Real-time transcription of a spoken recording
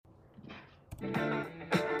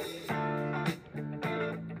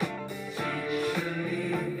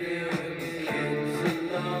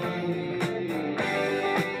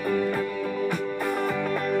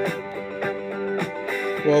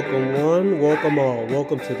Welcome one, welcome all.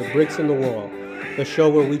 Welcome to the Bricks in the Wall, the show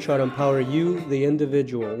where we try to empower you, the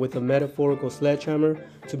individual, with a metaphorical sledgehammer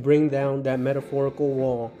to bring down that metaphorical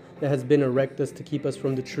wall that has been erected to keep us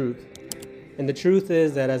from the truth. And the truth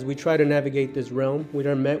is that as we try to navigate this realm, we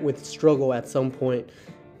are met with struggle at some point,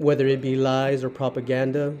 whether it be lies or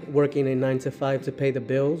propaganda, working a 9 to 5 to pay the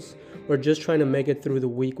bills, or just trying to make it through the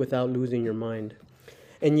week without losing your mind.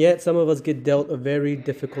 And yet, some of us get dealt a very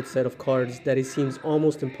difficult set of cards that it seems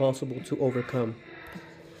almost impossible to overcome.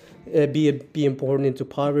 Be it be born into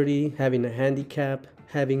poverty, having a handicap,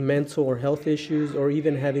 having mental or health issues, or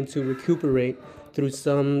even having to recuperate through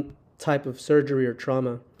some type of surgery or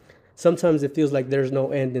trauma. Sometimes it feels like there's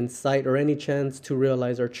no end in sight or any chance to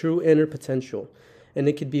realize our true inner potential. And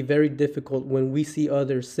it can be very difficult when we see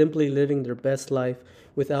others simply living their best life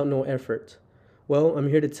without no effort. Well, I'm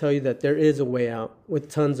here to tell you that there is a way out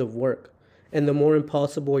with tons of work. And the more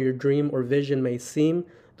impossible your dream or vision may seem,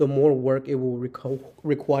 the more work it will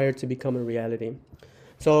require to become a reality.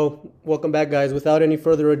 So, welcome back, guys. Without any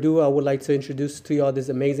further ado, I would like to introduce to y'all this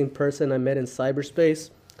amazing person I met in cyberspace.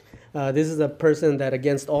 This is a person that,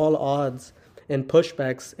 against all odds and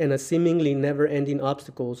pushbacks and a seemingly never-ending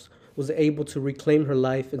obstacles, was able to reclaim her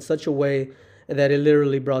life in such a way that it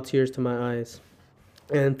literally brought tears to my eyes.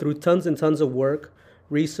 And through tons and tons of work,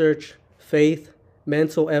 research, faith,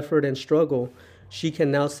 mental effort, and struggle, she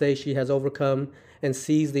can now say she has overcome and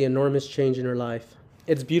sees the enormous change in her life.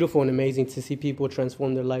 It's beautiful and amazing to see people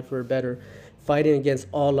transform their life for the better, fighting against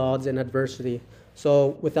all odds and adversity.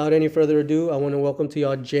 So without any further ado, I want to welcome to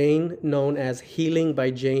y'all Jane, known as Healing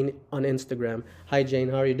by Jane on Instagram. Hi, Jane.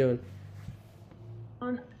 How are you doing?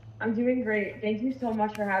 I'm doing great. Thank you so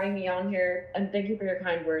much for having me on here, and thank you for your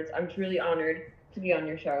kind words. I'm truly honored to be on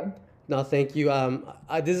your show. No, thank you.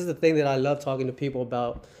 This is the thing that I love talking to people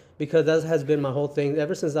about because that has been my whole thing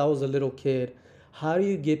ever since I was a little kid. How do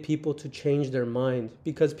you get people to change their mind?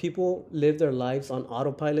 Because people live their lives on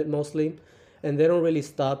autopilot mostly, and they don't really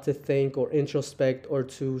stop to think or introspect or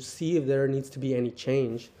to see if there needs to be any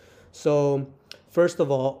change. So, first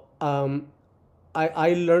of all,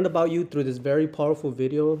 I learned about you through this very powerful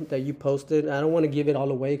video that you posted. I don't want to give it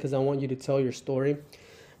all away because I want you to tell your story.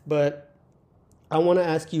 But I want to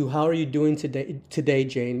ask you, how are you doing today,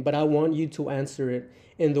 Jane? But I want you to answer it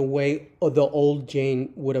in the way of the old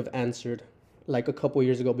Jane would have answered, like a couple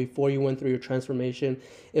years ago, before you went through your transformation.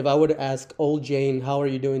 If I were to ask old Jane, how are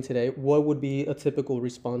you doing today? What would be a typical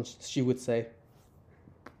response she would say?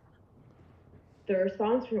 The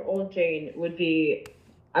response from old Jane would be,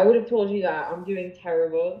 I would have told you that I'm doing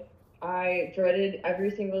terrible. I dreaded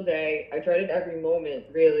every single day. I dreaded every moment,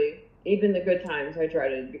 really. Even the good times I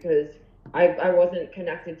dreaded because I wasn't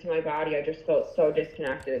connected to my body. I just felt so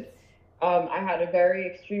disconnected. I had a very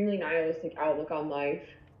extremely nihilistic outlook on life,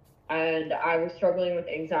 and I was struggling with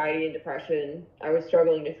anxiety and depression. I was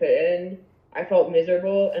struggling to fit in. I felt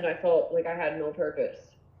miserable, and I felt like I had no purpose.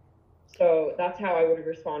 So that's how I would have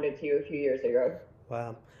responded to you a few years ago.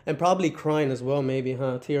 Wow. And probably crying as well, maybe,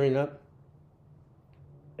 huh? Tearing up.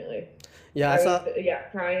 Really. Yeah, I saw. Yeah,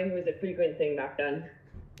 crying was a frequent thing back then.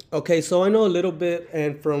 Okay, so I know a little bit,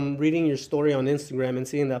 and from reading your story on Instagram and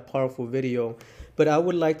seeing that powerful video, but I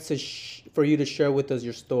would like to for you to share with us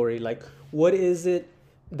your story. Like, what is it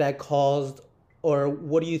that caused, or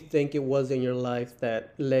what do you think it was in your life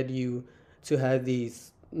that led you to have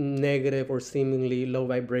these negative or seemingly low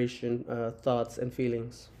vibration thoughts and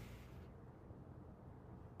feelings?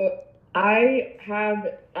 I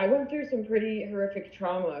went through some pretty horrific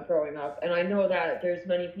trauma growing up, and I know that there's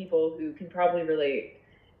many people who can probably relate.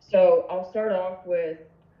 So I'll start off with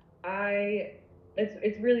I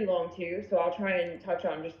it's really long too, so I'll try and touch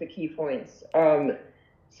on just the key points.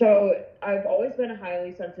 So I've always been a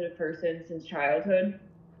highly sensitive person since childhood.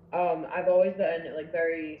 I've always been like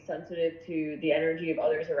very sensitive to the energy of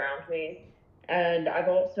others around me. And I've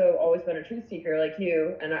also always been a truth seeker like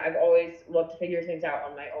you, and I've always loved to figure things out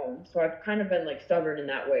on my own. So I've kind of been like stubborn in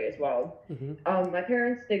that way as well. Mm-hmm. My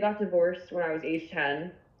parents, they got divorced when I was age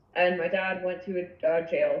 10, and my dad went to a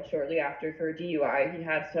jail shortly after for a DUI. He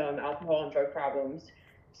had some alcohol and drug problems.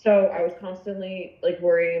 So I was constantly like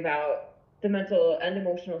worrying about the mental and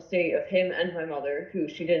emotional state of him and my mother, who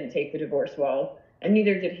she didn't take the divorce well, and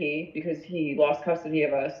neither did he because he lost custody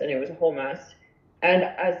of us and it was a whole mess. And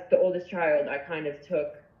as the oldest child, I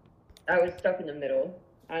was stuck in the middle.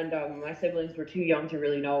 And my siblings were too young to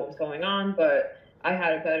really know what was going on, but I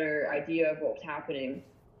had a better idea of what was happening.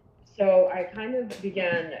 So I kind of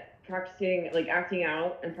began practicing, like acting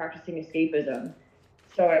out and practicing escapism.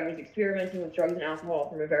 So I was experimenting with drugs and alcohol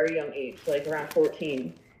from a very young age, like around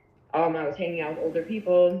 14. I was hanging out with older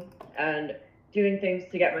people, and doing things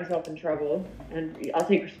to get myself in trouble, and I'll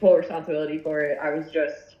take full responsibility for it. I was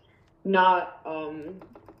just not,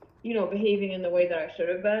 behaving in the way that I should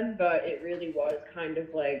have been, but it really was kind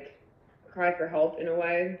of like a cry for help in a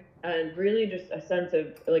way, and really just a sense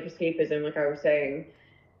of like escapism, like I was saying.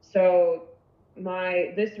 So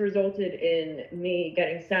this resulted in me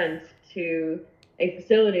getting sent to a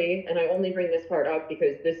facility, and I only bring this part up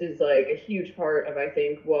because this is like a huge part of, I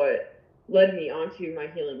think, what led me onto my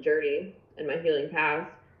healing journey and my healing path.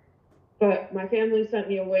 But my family sent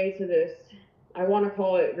me away to this, I want to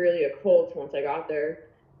call it really a cult once I got there,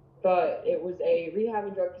 but it was a rehab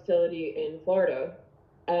and drug facility in Florida.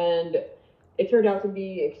 And it turned out to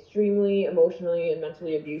be extremely emotionally and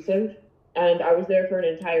mentally abusive. And I was there for an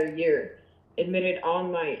entire year, admitted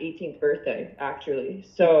on my 18th birthday, actually.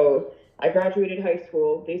 So I graduated high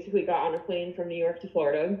school, basically got on a plane from New York to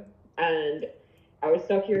Florida, and I was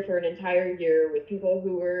stuck here for an entire year with people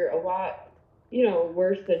who were a lot,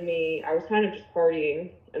 worse than me. I was kind of just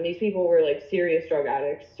partying, and these people were like serious drug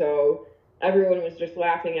addicts. So everyone was just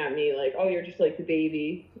laughing at me like, oh, you're just like the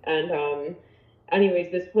baby. And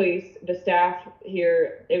anyways, this place, the staff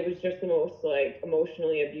here, it was just the most like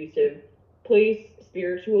emotionally abusive place.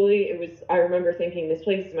 Spiritually, I remember thinking this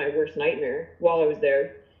place is my worst nightmare while I was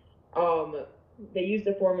there. They used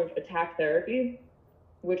a form of attack therapy,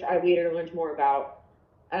 which I later learned more about,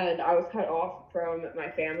 and I was cut off from my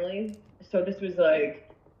family. So this was like,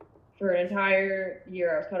 for an entire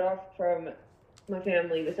year I was cut off from my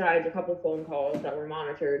family, besides a couple phone calls that were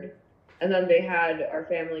monitored. And then they had our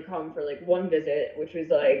family come for like one visit, which was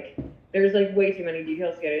like, there's like way too many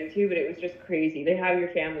details to get into, but it was just crazy. They have your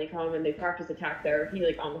family come and they practice attack therapy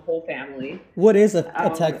like on the whole family. What is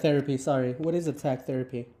attack therapy? Sorry, what is attack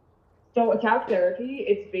therapy? So attack therapy,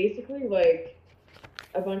 it's basically like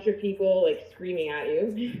a bunch of people like screaming at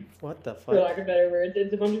you. What the fuck? For lack of better words,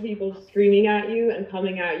 it's a bunch of people screaming at you and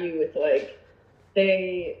coming at you with like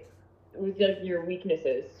your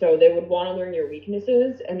weaknesses. So they would want to learn your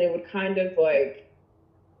weaknesses, and they would kind of like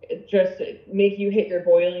just make you hit your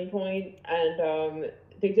boiling point. And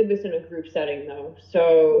they did this in a group setting though.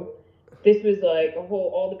 So this was like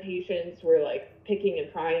all the patients were like picking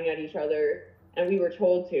and prying at each other, and we were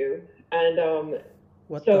told to. And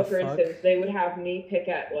for instance, they would have me pick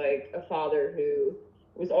at like a father who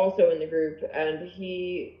was also in the group, and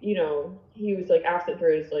he was like absent for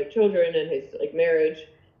his like children and his like marriage,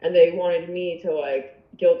 and they wanted me to like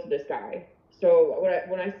guilt this guy. So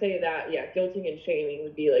when I say that, yeah, guilting and shaming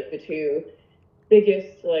would be like the two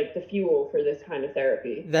biggest, like the fuel for this kind of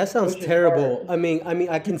therapy. That sounds terrible. I mean,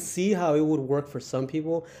 I can see how it would work for some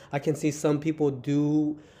people. I can see some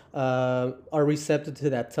people are receptive to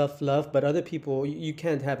that tough love, but other people, you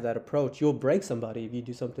can't have that approach. You'll break somebody if you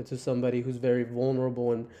do something to somebody who's very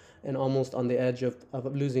vulnerable and almost on the edge of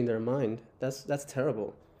losing their mind. That's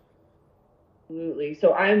terrible. Absolutely.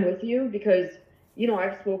 So I'm with you because,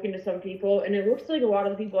 I've spoken to some people, and it looks like a lot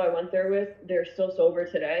of the people I went there with, they're still sober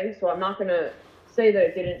today. So I'm not going to say that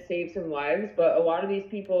it didn't save some lives, but a lot of these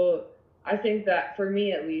people, I think that for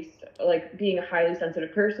me at least, like being a highly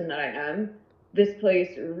sensitive person that I am, this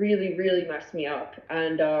place really, really messed me up.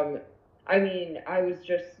 And I was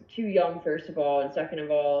just too young, first of all, and second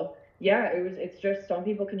of all, yeah, it's just some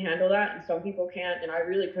people can handle that and some people can't, and I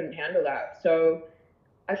really couldn't handle that. So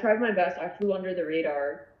I tried my best. I flew under the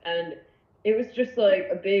radar, and it was just like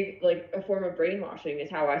a form of brainwashing is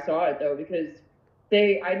how I saw it though, because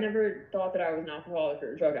I never thought that I was an alcoholic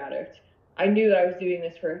or a drug addict. I knew that I was doing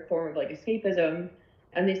this for a form of like escapism,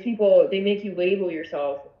 and these people, they make you label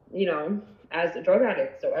yourself, as a drug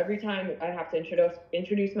addict. So every time I have to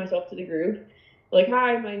introduce myself to the group, like,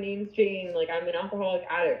 hi, my name's Jane, like I'm an alcoholic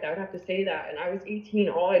addict, I would have to say that. And I was 18,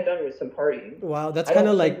 all I'd done was some partying. Wow, that's kind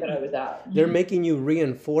of like that I was that. They're making you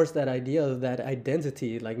reinforce that idea of that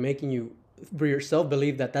identity, like making you for yourself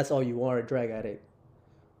believe that that's all you are, a drug addict.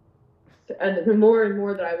 And the more and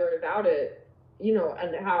more that I learned about it,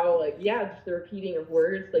 and how like, yeah, just the repeating of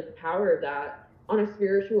words, like the power of that on a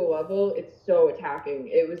spiritual level, it's so attacking.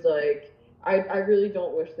 It was like, I really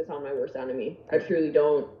don't wish this on my worst enemy. I truly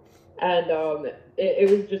don't. And it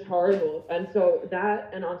was just horrible. And so that,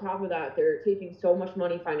 and on top of that, they're taking so much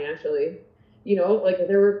money financially. Like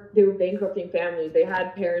they were bankrupting families. They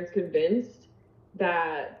had parents convinced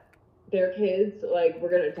that their kids like were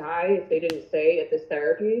gonna die if they didn't stay at this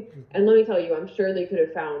therapy. And let me tell you, I'm sure they could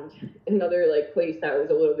have found another like place that was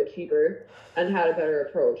a little bit cheaper and had a better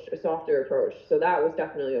approach, a softer approach. So that was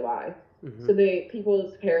definitely a lie. Mm-hmm. So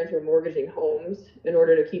people's parents were mortgaging homes in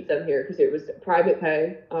order to keep them here because it was a private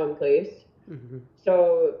pay place. Mm-hmm.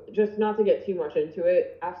 So just not to get too much into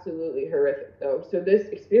it, absolutely horrific though. So this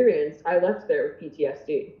experience, I left there with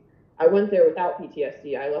PTSD. I went there without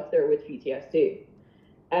PTSD. I left there with PTSD.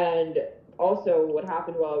 And also, what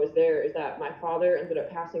happened while I was there is that my father ended up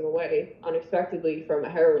passing away unexpectedly from a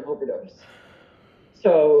heroin overdose.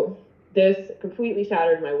 So this completely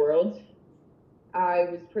shattered my world. I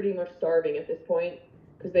was pretty much starving at this point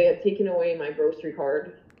because they had taken away my grocery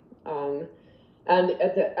card. And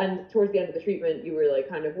towards the end of the treatment, you were like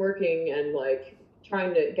kind of working and like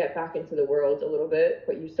trying to get back into the world a little bit,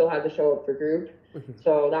 but you still had to show up for group.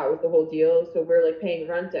 So that was the whole deal. So we're like paying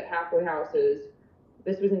rent at halfway houses.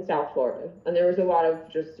 This was in South Florida, and there was a lot of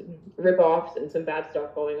just rip-offs and some bad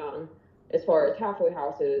stuff going on as far as halfway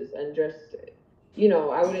houses, and just, you know,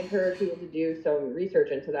 I would encourage people to do some research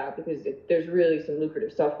into that because there's really some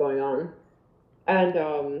lucrative stuff going on.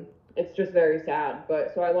 And it's just very sad.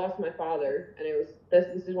 But so I lost my father, and it was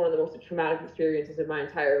this is one of the most traumatic experiences of my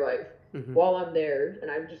entire life. While I'm there,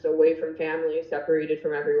 and I'm just away from family, separated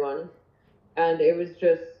from everyone, and it was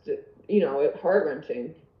just, you know,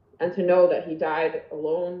 heart-wrenching. And to know that he died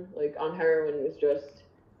alone, like on heroin, was just,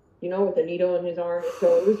 you know, with a needle in his arm.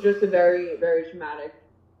 So it was just a very, very traumatic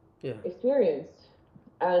experience.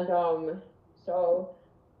 And so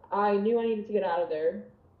I knew I needed to get out of there.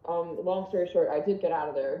 Long story short, I did get out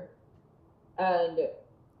of there. And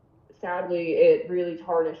sadly, it really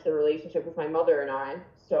tarnished the relationship with my mother and I.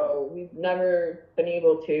 So we've never been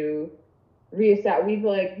able to reestablish. We've,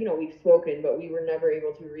 like, you know, we've spoken, but we were never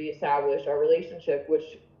able to reestablish our relationship,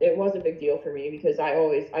 which it was a big deal for me because I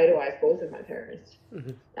always idolized both of my parents.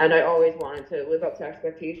 And I always wanted to live up to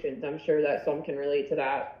expectations. I'm sure that some can relate to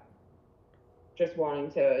that. Just wanting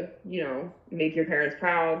to, you know, make your parents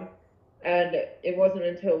proud. And it wasn't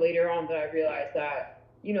until later on that I realized that,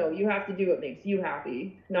 you know, you have to do what makes you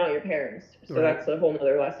happy, not your parents. So that's a whole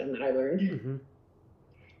nother lesson that I learned.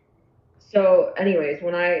 So anyways,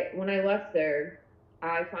 when I left there,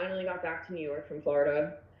 I finally got back to New York from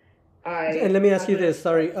Florida. And let me ask you this,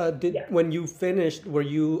 sorry, when you finished, were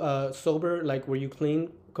you sober, like were you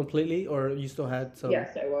clean completely, or you still had some?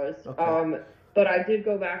 Yes, I was. Okay. But I did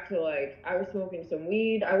go back to, like, I was smoking some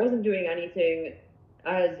weed. I wasn't doing anything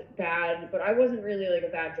as bad, but I wasn't really like a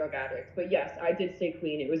bad drug addict. But yes, I did stay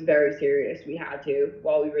clean. It was very serious. We had to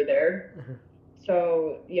while we were there.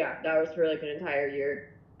 So yeah, that was for like an entire year.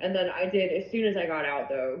 And then I did, as soon as I got out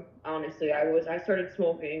though, honestly, I started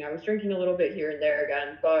smoking. I was drinking a little bit here and there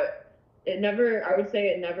again, but I would say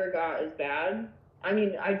it never got as bad. I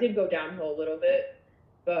mean, I did go downhill a little bit,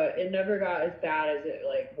 but it never got as bad as it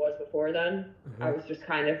like was before then. I was just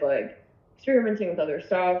kind of like experimenting with other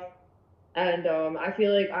stuff. And I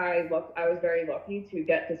feel like I was very lucky to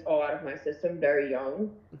get this all out of my system very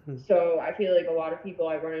young. So I feel like a lot of people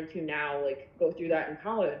I run into now like go through that in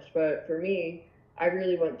college, but for me, I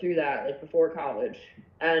really went through that like before college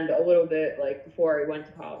and a little bit like before I went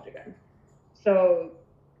to college again. So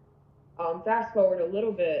fast forward a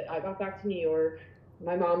little bit, I got back to New York.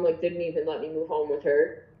 My mom like didn't even let me move home with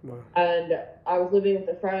her. And I was living with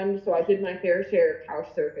a friend, so I did my fair share of couch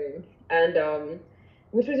surfing, and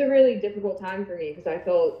which was a really difficult time for me because I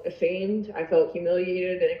felt ashamed, I felt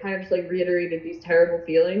humiliated, and it kind of just like reiterated these terrible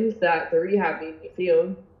feelings that the rehab made me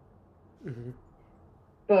feel.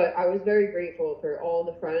 But I was very grateful for all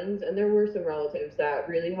the friends, and there were some relatives that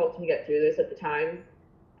really helped me get through this at the time,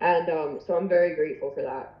 and so I'm very grateful for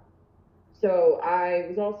that. So I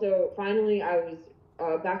was also, finally, I was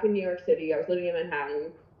back in New York City. I was living in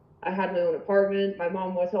Manhattan. I had my own apartment. My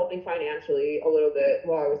mom was helping financially a little bit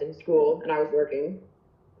while I was in school and I was working.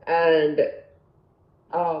 And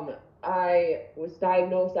I was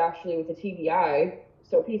diagnosed actually with a TBI,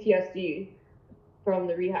 so PTSD from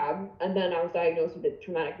the rehab. And then I was diagnosed with a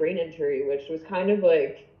traumatic brain injury, which was kind of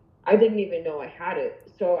like, I didn't even know I had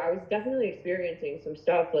it. So I was definitely experiencing some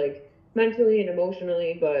stuff like mentally and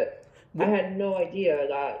emotionally, but I had no idea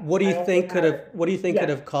that. What do you think could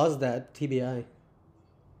have caused that TBI?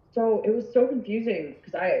 So it was so confusing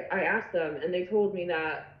because I asked them and they told me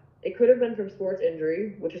that it could have been from sports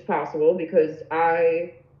injury, which is possible because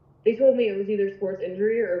they told me it was either sports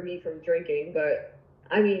injury or me from drinking, but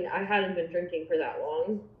I mean, I hadn't been drinking for that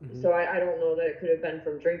long, so I don't know that it could have been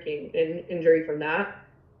from drinking and injury from that.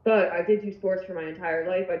 But I did do sports for my entire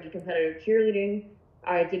life. I did competitive cheerleading.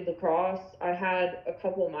 I did lacrosse. I had a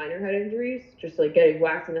couple of minor head injuries, just like getting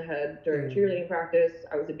whacked in the head during cheerleading practice.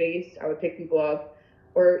 I was a base. I would pick people up.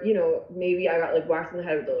 Or, you know, maybe I got like whacked in the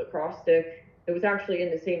head with a lacrosse stick. It was actually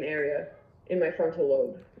in the same area in my frontal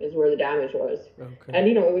lobe is where the damage was. Okay. And,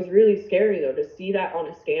 you know, it was really scary, though, to see that on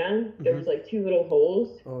a scan. There was like 2 little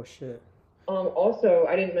holes. Oh, shit. Also,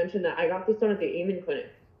 I didn't mention that I got this done at the Amen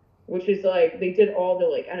Clinic, which is like, they did all the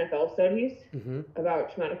like NFL studies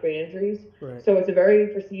about traumatic brain injuries. Right. So it's a very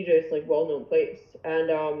prestigious, like well-known place.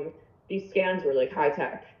 And these scans were like high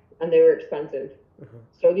tech and they were expensive.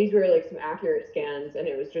 So these were like some accurate scans, and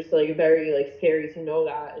it was just like very like scary to know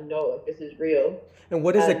that and know like this is real. And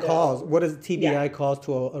what does it And cause? What does yeah, TBI cause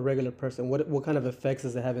to a regular person? What kind of effects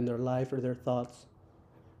does it have in their life or their thoughts?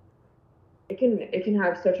 it can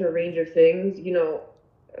have such a range of things.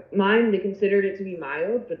 Mine, they considered it to be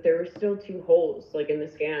mild, but there were still two holes like in the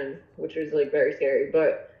scan, which was like very scary.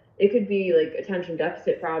 But it could be like attention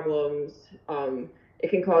deficit problems. It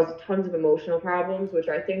can cause tons of emotional problems, which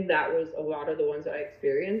I think that was a lot of the ones that I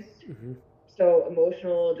experienced. Hmm. So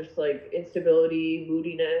emotional, just like instability,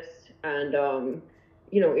 moodiness, and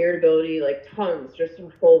irritability, like tons, just a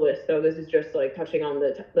full list. So this is just like touching on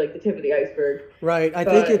the tip of the iceberg. Right. But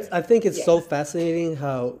I think it's yeah, so fascinating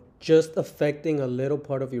how just affecting a little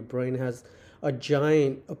part of your brain has a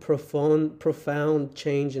profound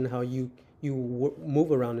change in how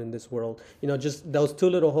move around in this world. Just those two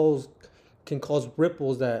little holes can cause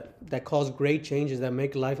ripples that cause great changes that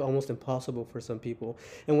make life almost impossible for some people.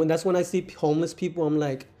 And when I see homeless people, I'm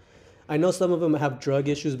like, I know some of them have drug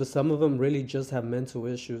issues, but some of them really just have mental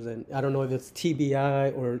issues. And I don't know if it's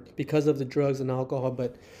TBI or because of the drugs and alcohol,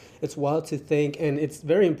 but it's wild to think. And it's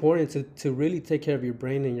very important to really take care of your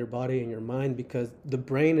brain and your body and your mind, because the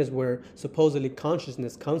brain is where supposedly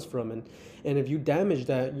consciousness comes from. And if you damage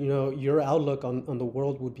that, your outlook on the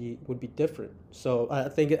world would be different. So I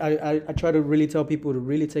think I try to really tell people to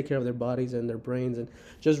really take care of their bodies and their brains and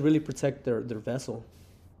just really protect their vessel.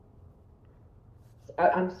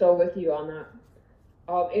 I'm so with you on that.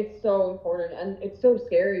 It's so important and it's so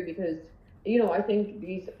scary because I think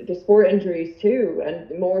the sport injuries too,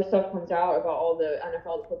 and more stuff comes out about all the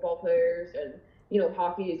NFL football players and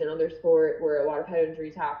hockey is another sport where a lot of head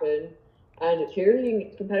injuries happen. And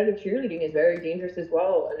cheerleading, competitive cheerleading, is very dangerous as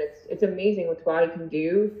well, and it's amazing what the body can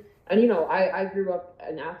do. And I grew up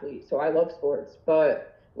an athlete, so I love sports.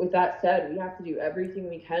 But with that said, we have to do everything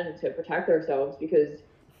we can to protect ourselves because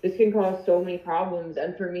this can cause so many problems.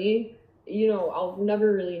 And for me, I'll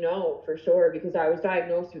never really know for sure because I was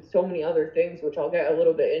diagnosed with so many other things, which I'll get a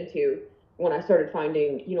little bit into when I started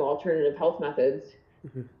finding, alternative health methods.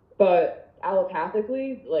 Mhm. But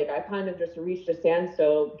allopathically, like I kind of just reached a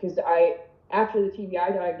standstill because after the TBI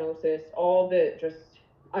diagnosis, all of it just,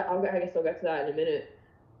 I guess I'll get to that in a minute.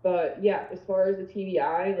 But yeah, as far as the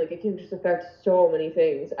TBI, like it can just affect so many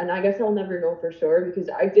things. And I guess I'll never know for sure because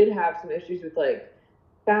I did have some issues with like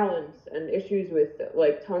balance and issues with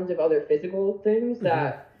like tons of other physical things Mhm.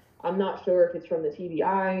 that I'm not sure if it's from the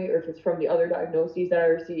TBI or if it's from the other diagnoses that I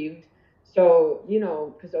received. So,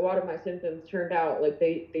 because a lot of my symptoms turned out like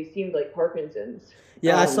they seemed like Parkinson's.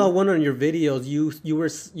 Yeah, I saw one on your videos.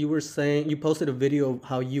 You were saying you posted a video of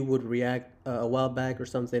how you would react a while back or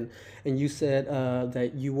something, and you said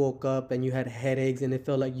that you woke up and you had headaches and it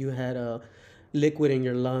felt like you had a liquid in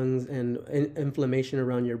your lungs and inflammation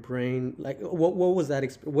around your brain. Like, what was that?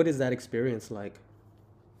 What is that experience like?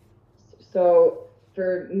 So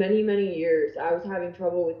for many, many years, I was having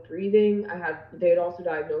trouble with breathing. They had also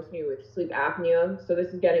diagnosed me with sleep apnea. So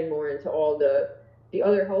this is getting more into all the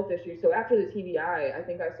other health issues. So after the TBI, I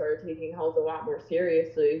think I started taking health a lot more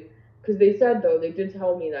seriously because they said though they did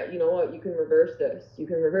tell me that what, you can reverse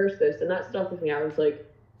this, and that stuck with me. I was like,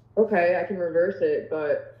 okay, I can reverse it,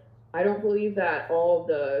 but I don't believe that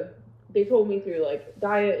they told me through like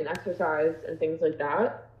diet and exercise and things like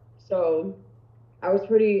that. So I was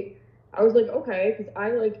pretty, I was like, okay, because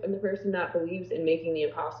I like am the person that believes in making the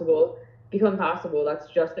impossible become possible. That's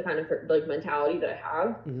just the kind of like mentality that I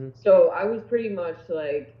have. Hmm. So I was pretty much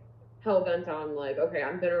like hell bent on like, okay,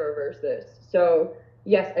 I'm gonna reverse this. So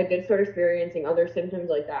yes, I did start experiencing other symptoms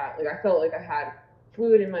like that. Like I felt like I had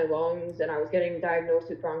fluid in my lungs, and I was getting diagnosed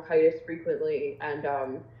with bronchitis frequently and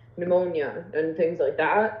pneumonia and things like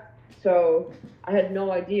that. So I had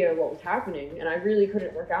no idea what was happening, and I really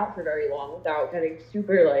couldn't work out for very long without getting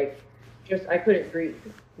super like, just I couldn't breathe.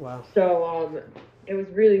 Wow. So it was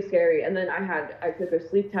really scary. And then I took a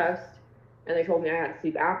sleep test, and they told me I had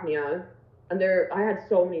sleep apnea. And I had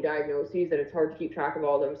so many diagnoses that it's hard to keep track of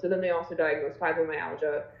all of them. So then they also diagnosed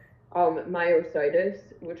fibromyalgia, myositis,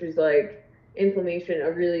 which is like inflammation,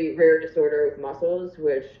 a really rare disorder with muscles,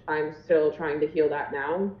 which I'm still trying to heal that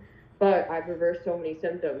now. But I've reversed so many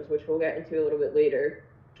symptoms, which we'll get into a little bit later,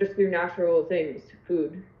 just through natural things,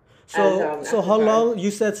 food and So how exercise. long,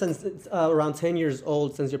 you said since around 10 years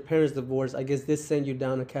old, since your parents divorced, I guess this sent you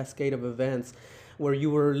down a cascade of events where you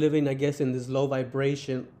were living, I guess, in this low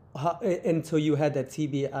vibration until you had that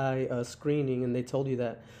TBI screening and they told you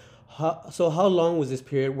that. So how long was this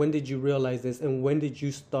period? When did you realize this? And when did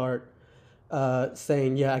you start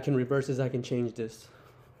saying, yeah, I can reverse this, I can change this?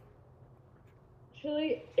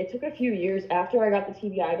 Actually, it took a few years after I got the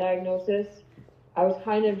TBI diagnosis. I was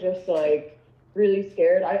kind of just like really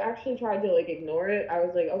scared. I actually tried to like ignore it. I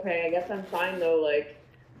was like, okay, I guess I'm fine though. Like,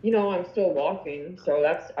 I'm still walking. So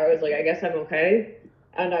I was like, I guess I'm okay.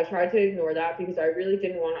 And I tried to ignore that because I really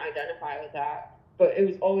didn't want to identify with that. But it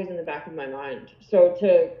was always in the back of my mind. So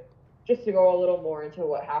just to go a little more into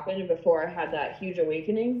what happened before I had that huge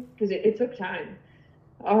awakening, because it took time.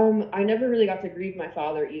 I never really got to grieve my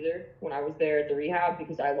father either when I was there at the rehab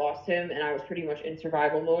because I lost him and I was pretty much in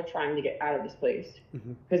survival mode trying to get out of this place.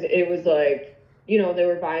 Because it was like, they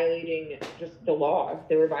were violating just the law.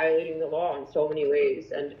 They were violating the law in so many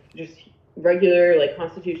ways and just regular, like,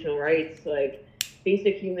 constitutional rights, like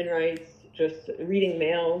basic human rights, just reading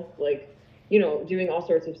mail, like, doing all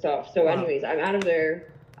sorts of stuff. So, anyways, I'm out of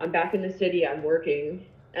there. I'm back in the city. I'm working.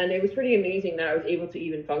 And it was pretty amazing that I was able to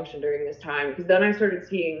even function during this time because then I started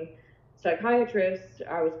seeing psychiatrists.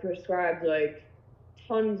 I was prescribed like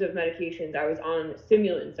tons of medications. I was on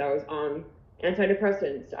stimulants. I was on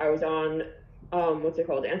antidepressants. I was on what's it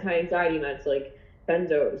called? Anti-anxiety meds like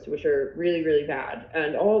benzos, which are really, really bad.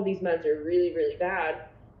 And all of these meds are really, really bad.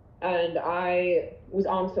 And I was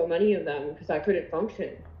on so many of them because I couldn't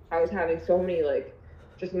function. I was having so many like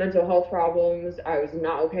just mental health problems. I was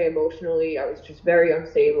not okay emotionally. I was just very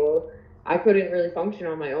unstable. I couldn't really function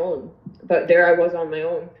on my own, but there I was on my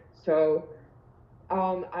own. So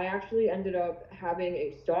I actually ended up having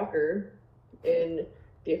a stalker in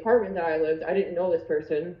the apartment that I lived. I didn't know this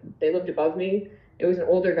person. They lived above me. It was an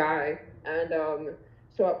older guy. And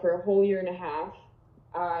so for a whole year and a half,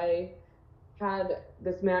 I had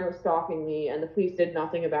this man was stalking me and the police did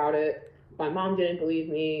nothing about it. My mom didn't believe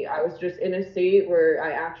me. I was just in a state where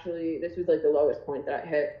this was like the lowest point that I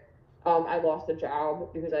hit. I lost a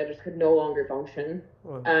job because I just could no longer function.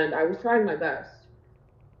 Wow. And I was trying my best.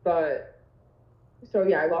 But, so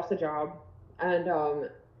yeah, I lost a job. And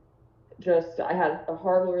I had a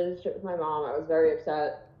horrible relationship with my mom. I was very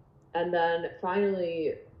upset. And then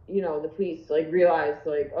finally, the police like realized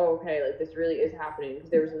like, oh, okay, like this really is happening because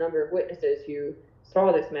there was a number of witnesses who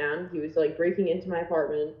saw this man. He was like breaking into my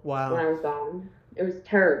apartment. Wow. When I was gone. It was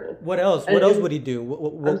terrible. What else? What else would he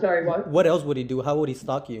do? I'm sorry, what? What else would he do? How would he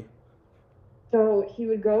stalk you? So he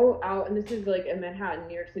would go out, and this is like a Manhattan,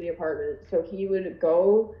 New York City apartment. So he would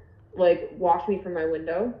go like watch me from my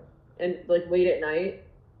window and like late at night.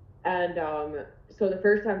 And so the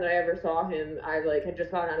first time that I ever saw him, I like had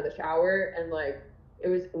just gotten out of the shower and like it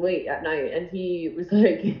was late at night and he was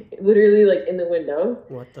like literally like in the window.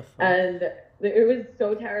 What the fuck? And it was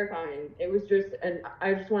so terrifying. It was just, and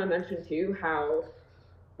I just want to mention too how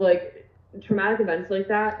like traumatic events like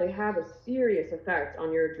that, they have a serious effect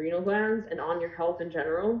on your adrenal glands and on your health in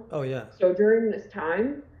general. Oh yeah. So during this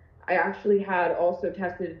time, I actually had also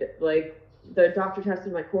tested, like the doctor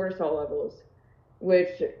tested my cortisol levels,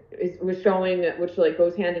 which was showing, which like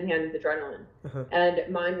goes hand in hand with adrenaline. Uh-huh. And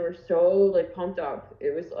mine were so like pumped up.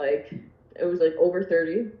 It was like over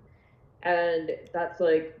 30, and that's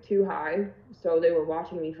like too high. So they were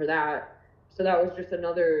watching me for that. So that was just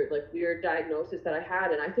another like weird diagnosis that I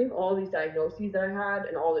had. And I think all these diagnoses that I had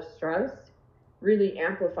and all the stress really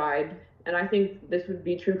amplified. And I think this would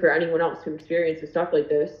be true for anyone else who experiences stuff like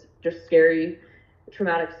this, just scary,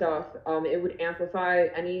 traumatic stuff. It would amplify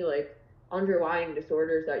any like underlying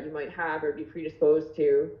disorders that you might have or be predisposed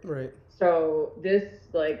to. Right. So this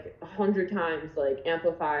like 100 times like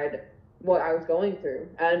amplified what I was going through.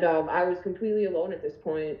 And I was completely alone at this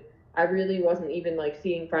point. I really wasn't even like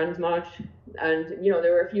seeing friends much. And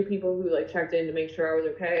there were a few people who like checked in to make sure I was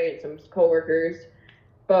okay and some coworkers.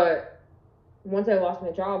 But once I lost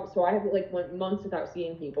my job, so I had like went months without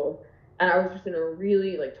seeing people. And I was just in a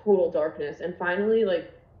really like total darkness. And finally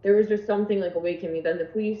like there was just something like awakened me. Then the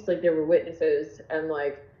police, like there were witnesses and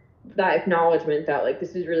like that acknowledgement that like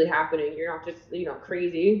this is really happening. You're not just,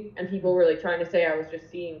 crazy. And people were like trying to say I was just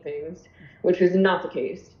seeing things, which is not the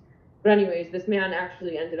case. But anyways, this man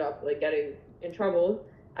actually ended up like getting in trouble.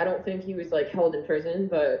 I don't think he was like held in prison,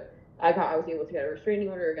 but I was able to get a restraining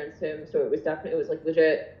order against him. So it was like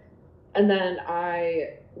legit. And then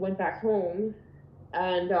I went back home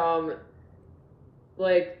and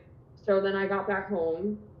so then I got back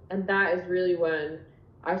home, and that is really when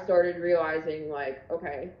I started realizing like,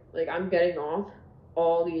 okay, like I'm getting off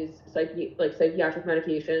all these psychiatric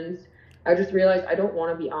medications. I just realized I don't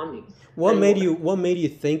want to be on these. What made you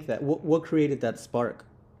think that? What created that spark?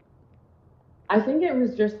 I think it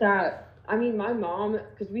was just that, I mean, my mom,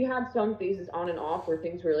 because we had some phases on and off where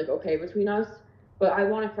things were like okay between us, but I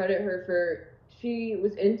want to credit her for, she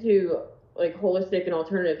was into like holistic and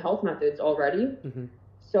alternative health methods already. Mm-hmm.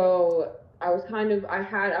 So I was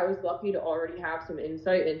lucky to already have some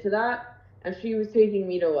insight into that. and she was taking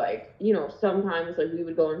me to like, sometimes like we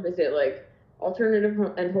would go and visit like alternative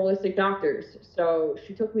and holistic doctors. So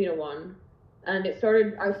she took me to one, and I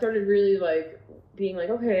started really like being like,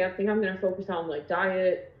 okay, I think I'm gonna focus on like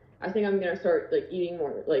diet. I think I'm gonna start like eating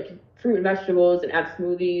more like fruit and vegetables and add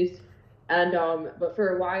smoothies. And but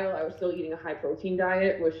for a while I was still eating a high protein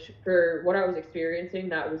diet, which for what I was experiencing,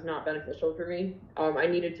 that was not beneficial for me. I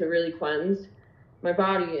needed to really cleanse my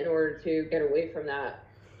body in order to get away from that.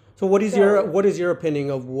 So So what is your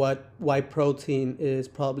opinion of why protein is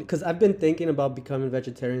probably, because I've been thinking about becoming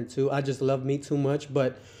vegetarian too. I just love meat too much,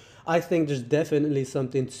 but I think there's definitely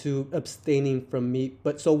something to abstaining from meat.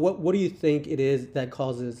 But so what do you think it is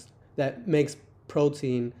that makes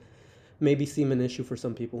protein maybe seem an issue for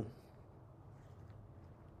some people?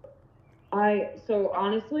 so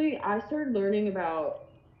honestly, I started learning about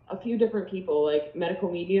a few different people, like medical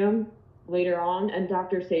medium later on, and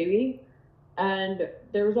Dr. Sebi. And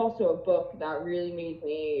there was also a book that really made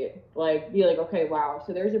me like be like, okay, wow.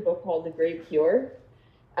 So there's a book called The Great Cure,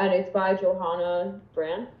 and it's by Johanna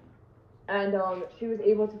Brandt, and she was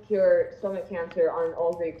able to cure stomach cancer on an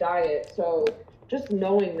all grape diet. So just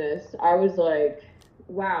knowing this, I was like,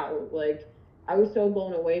 wow, like I was so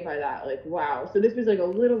blown away by that. Like, wow. So this was like a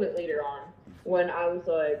little bit later on when I was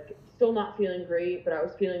like still not feeling great, but I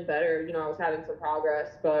was feeling better. I was having some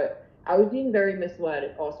progress, but I was being very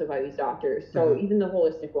misled also by these doctors. So Mm-hmm. even the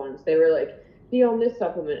holistic ones, they were like, be on this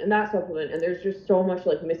supplement and that supplement, and there's just so much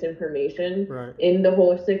like misinformation Right. in the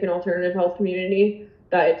holistic and alternative health community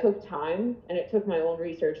that it took time and it took my own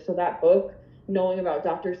research. So that book, knowing about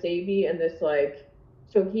Dr. Sebi and this like,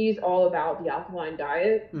 so he's all about the alkaline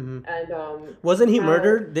diet Mm-hmm. and Wasn't he how,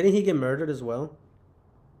 murdered? Didn't he get murdered as well?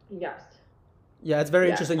 yes, Yeah, it's very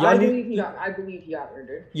yes, interesting. I believe he got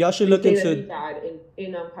murdered. Y'all should They look say that he into. died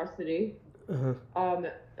in custody Uh-huh.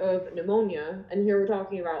 of pneumonia, and here we're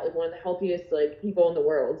talking about like one of the healthiest like people in the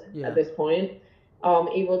world Yeah. at this point,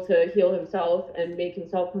 able to heal himself and make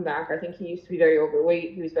himself come back. I think he used to be very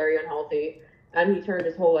overweight, he was very unhealthy, and he turned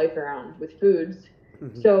his whole life around with foods.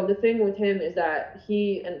 Mm-hmm. So the thing with him is that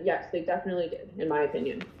and yes, they definitely did, in my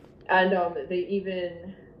opinion, and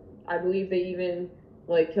I believe they even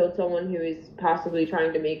like killed someone who is possibly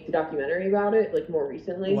trying to make the documentary about it, like more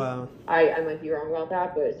recently. Wow. I might be wrong about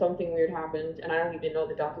that, but something weird happened, and I don't even know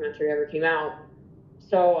the documentary ever came out.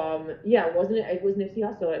 So yeah, wasn't it? It was Nipsey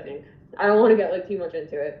Hussle, I think. I don't want to get like too much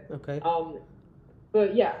into it. Okay.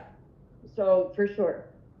 But yeah, so for sure.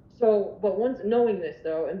 So, but once knowing this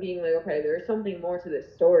though, and being like, okay, there's something more to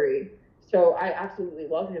this story. So I absolutely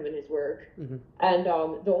love him and his work. Mm-hmm. And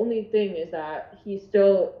the only thing is that he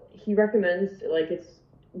recommends like it's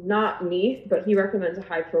not meat, but he recommends a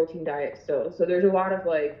high protein diet still. So there's a lot of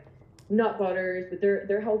like nut butters, but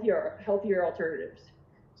they're healthier alternatives.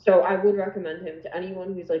 So I would recommend him to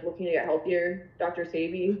anyone who's like looking to get healthier. Dr.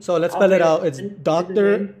 Sebi, So let's spell it Alfredo out. It's Bowman is his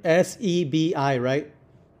Doctor name. Sebi, right?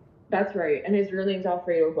 That's right, and his real name's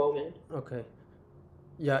Alfredo Bowman. Okay.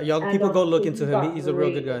 Yeah, y'all And people go look so into he's him. got He's a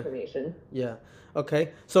real good great guy. information. Yeah.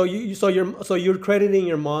 Okay. So you're crediting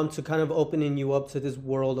your mom to kind of opening you up to this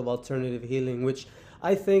world of alternative healing, which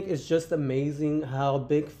I think is just amazing how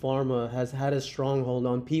big pharma has had a stronghold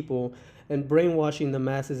on people and brainwashing the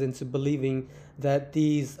masses into believing that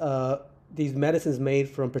these medicines made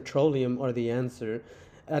from petroleum are the answer.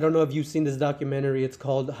 I don't know if you've seen this documentary. It's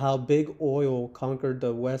called How Big Oil Conquered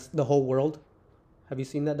the whole world. Have you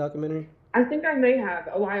seen that documentary? I think I may have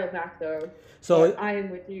a while back though, but So I am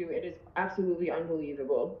with you. It is absolutely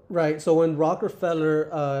unbelievable. right. So when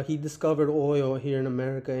Rockefeller he discovered oil here in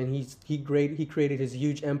America, and he created his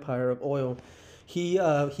huge empire of oil. He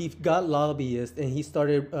got lobbyists, and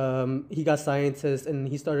he got scientists, and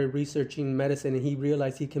he started researching medicine, and he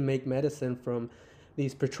realized he can make medicine from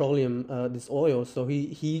these petroleum this oil. So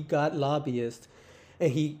he got lobbyists,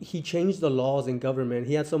 and he changed the laws in government.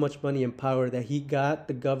 He had so much money and power that he got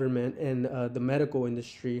the government and the medical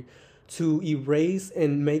industry to erase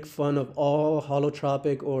and make fun of all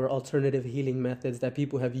holotropic or alternative healing methods that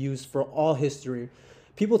people have used for all history.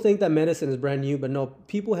 People think that medicine is brand new, but no,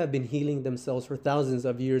 people have been healing themselves for thousands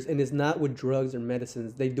of years, and it's not with drugs or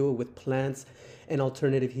medicines. They do it with plants and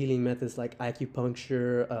alternative healing methods like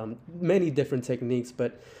acupuncture, many different techniques.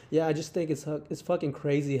 But yeah, I just think it's fucking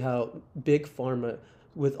crazy how big pharma,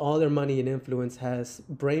 with all their money and influence, has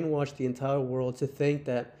brainwashed the entire world to think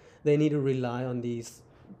that they need to rely on these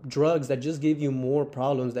drugs that just give you more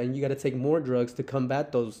problems, and you got to take more drugs to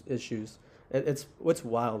combat those issues. It's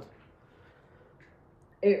wild.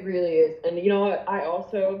 It really is. And you know what? I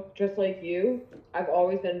also, just like you, I've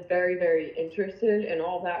always been very, very interested in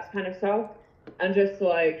all that kind of stuff. And just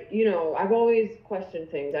like, I've always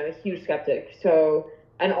questioned things. I'm a huge skeptic. So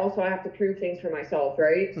and also I have to prove things for myself,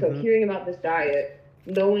 right? So Mm-hmm. hearing about this diet,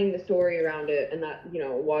 knowing the story around it, and that, you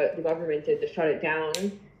know, what the government did to shut it down,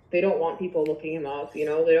 they don't want people looking him up, you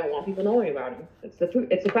know, they don't want people knowing about him.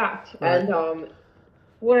 It's a fact. Right. And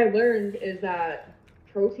what I learned is that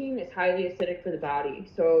protein is highly acidic for the body.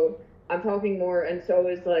 So I'm talking more, and so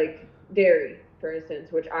is like dairy, for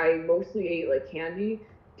instance, which I mostly ate like candy.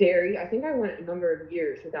 Dairy, I think I went a number of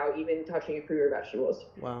years without even touching a fruit or vegetables.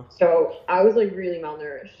 Wow. So I was like really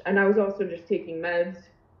malnourished. And I was also just taking meds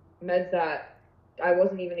that I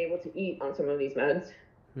wasn't even able to eat on some of these meds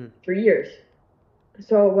for years.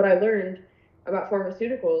 So what I learned about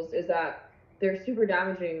pharmaceuticals is that they're super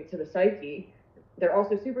damaging to the psyche. They're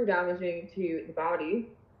also super damaging to the body,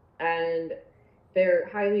 and they're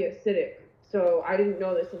highly acidic. So I didn't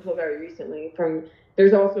know this until very recently.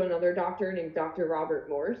 There's also another doctor named Dr. Robert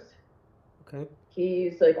Morse. Okay.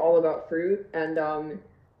 He's like all about fruit, and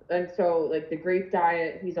so like the grape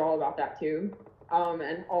diet, he's all about that too.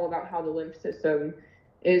 And all about how the lymph system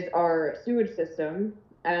is our sewage system,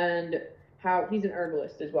 and how he's an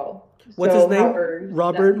herbalist as well. What's So his how name? herbs,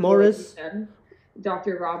 Robert Morris.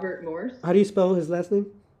 Dr. Robert Morse. How do you spell his last name?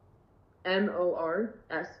 Morse.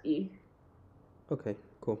 Okay,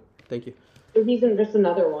 cool. Thank you. So he's in just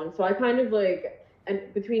another one. So I kind of like,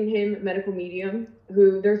 and between him, Medical Medium,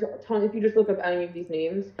 who there's a ton, if you just look up any of these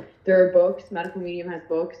names, there are books. Medical Medium has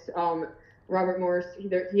books. Robert Morse,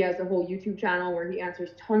 he has a whole YouTube channel where he answers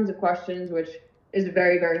tons of questions, which is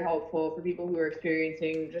very, very helpful for people who are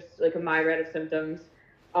experiencing just like a myriad of symptoms.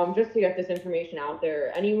 Just to get this information out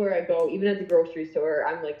there. Anywhere I go, even at the grocery store,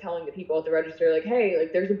 I'm like telling the people at the register, like, hey,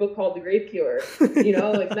 like there's a book called The Grape Cure. You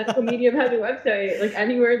know, like Medical Medium has a website. Like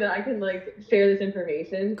anywhere that I can like share this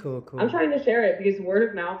information. Cool. I'm trying to share it because word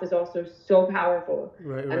of mouth is also so powerful.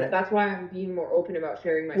 Right. And that's why I'm being more open about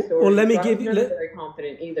sharing my story. Well, let me so give I'm you. not very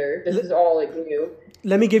confident either. This is all like new.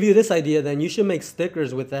 Let me give you this idea then. You should make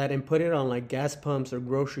stickers with that and put it on like gas pumps or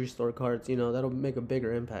grocery store carts. You know, that'll make a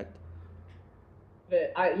bigger impact.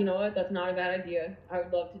 But you know what? That's not a bad idea. I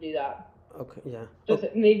would love to do that. Okay, yeah. Just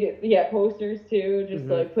make it, posters too. Just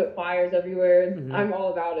like put flyers everywhere. I'm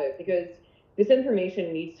all about it because this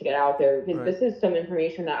information needs to get out there because this is some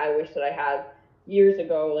information that I wish that I had years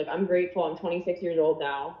ago. Like I'm grateful. I'm 26 years old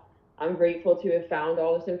now. I'm grateful to have found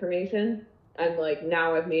all this information, and like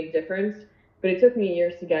now I've made a difference. But it took me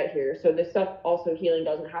years to get here. So this stuff, also healing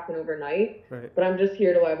doesn't happen overnight. Right. But I'm just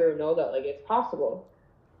here to let everyone know that like it's possible.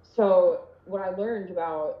 So what I learned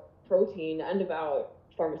about protein and about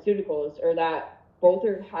pharmaceuticals are that both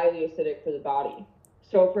are highly acidic for the body.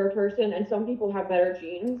 So for a person, and some people have better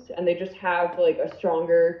genes and they just have like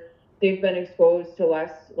they've been exposed to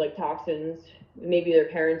less like toxins. Maybe their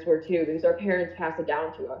parents were too, because our parents pass it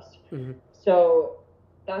down to us. So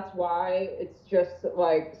that's why it's just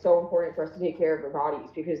like so important for us to take care of our bodies,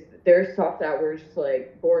 because there's stuff that we're just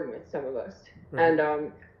like born with, some of us.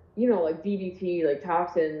 And you know, like DDT, like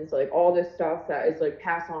toxins, like all this stuff that is like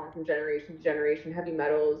passed on from generation to generation, heavy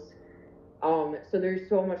metals. So there's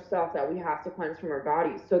so much stuff that we have to cleanse from our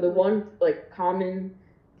bodies. So the one like common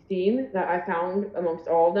theme that I found amongst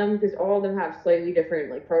all of them, because all of them have slightly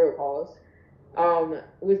different like protocols,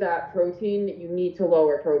 was that protein, you need to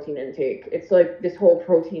lower protein intake. It's like this whole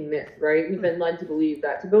protein myth, right? We've been led to believe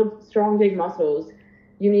that to build strong, big muscles,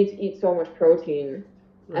 you need to eat so much protein.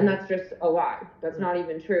 And that's just a lie. That's not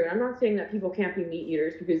even true. And I'm not saying that people can't be meat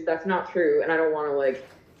eaters, because that's not true. And I don't want to like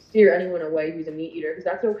steer anyone away who's a meat eater, because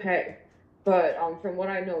that's okay. But from what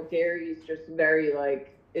I know, dairy is just very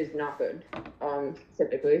like is not good,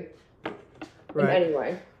 typically. In any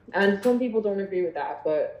way. And some people don't agree with that,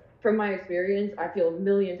 but from my experience, I feel a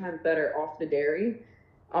million times better off the dairy.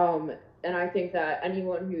 And I think that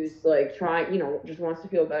anyone who's like trying, you know, just wants to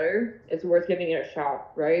feel better, it's worth giving it a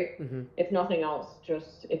shot, right? If nothing else,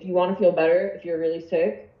 just if you want to feel better, if you're really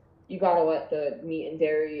sick, you gotta let the meat and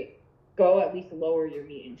dairy go, at least lower your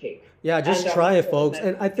meat intake. Yeah, just try it, folks.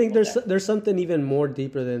 And I think there's something even more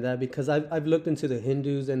deeper than that, because I've looked into the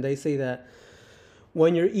Hindus, and they say that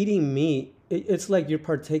when you're eating meat, it's like you're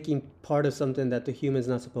partaking part of something that the human's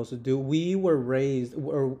not supposed to do. We were raised,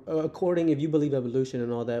 or according, if you believe evolution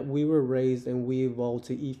and all that, we were raised and we evolved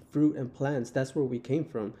to eat fruit and plants. That's where we came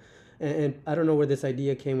from. And I don't know where this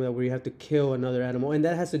idea came that where you have to kill another animal. And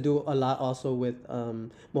that has to do a lot also with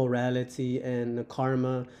morality and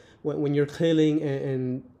karma. When you're killing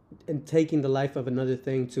and taking the life of another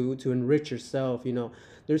thing to enrich yourself, you know,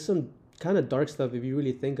 there's some kind of dark stuff if you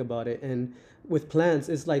really think about it. And with plants,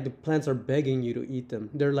 it's like the plants are begging you to eat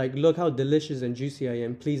them. They're like, look how delicious and juicy I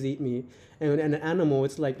am, please eat me. And an animal,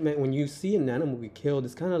 it's like, man, when you see an animal be killed,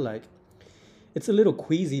 it's kind of like, it's a little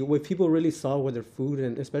queasy. When people really saw where their food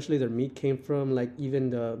and especially their meat came from, like even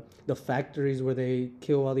the factories where they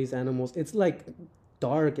kill all these animals, it's like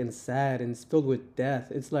dark and sad and it's filled with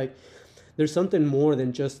death. It's like there's something more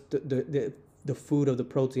than just the food of the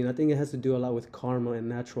protein. I think it has to do a lot with karma and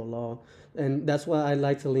natural law. And that's why I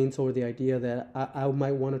like to lean toward the idea that I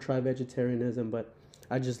might want to try vegetarianism, but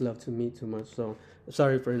I just love to meat too much. So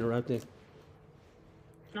sorry for interrupting.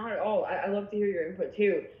 Not at all. I love to hear your input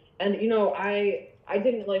too. And I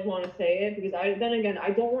didn't like want to say it because then again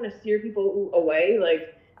I don't want to steer people away.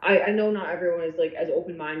 Like I know not everyone is like as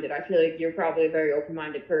open minded. I feel like you're probably a very open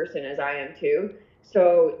minded person as I am too.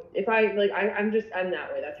 So if I'm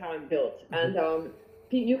that way. That's how I'm built. Mm-hmm. And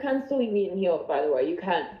you can still eat meat and heal. By the way, you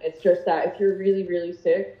can. It's just that if you're really really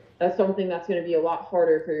sick, that's something that's going to be a lot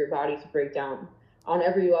harder for your body to break down on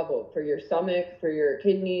every level, for your stomach, for your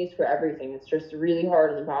kidneys, for everything. It's just really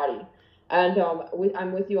hard on the body. And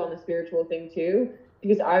I'm with you on the spiritual thing too,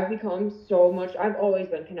 because I've become so much. I've always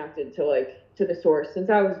been connected to the source since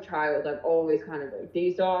I was a child. I've always kind of like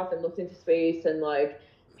dazed off and looked into space and like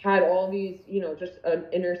had all these, just an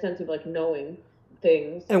inner sense of like knowing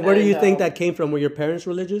things. And where do you think that came from? Were your parents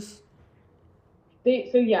religious?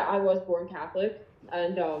 Yeah, I was born Catholic,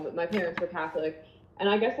 and my parents were Catholic. And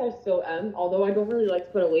I guess I still am, although I don't really like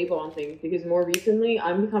to put a label on things because more recently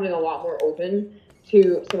I'm becoming a lot more open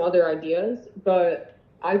to some other ideas. But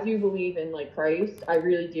I do believe in like Christ. I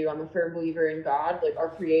really do. I'm a firm believer in God, like our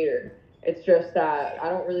creator. It's just that I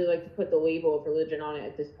don't really like to put the label of religion on it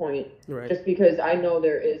at this point. Right. Just because I know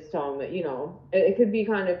there is some, it could be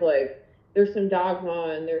kind of like there's some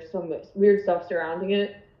dogma and there's some weird stuff surrounding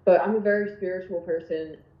it. But I'm a very spiritual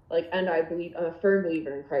person. And I'm a firm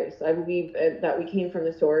believer in Christ. I believe that we came from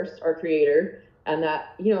the source, our creator, and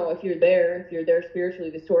that, if you're there spiritually,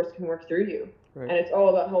 the source can work through you. Right. And it's all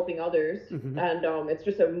about helping others. Mm-hmm. And it's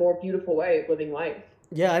just a more beautiful way of living life.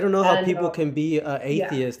 Yeah, I don't know how people can be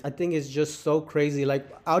atheist. Yeah. I think it's just so crazy. Like,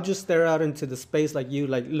 I'll just stare out into the space like you,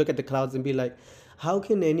 like look at the clouds and be like, how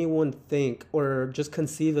can anyone think or just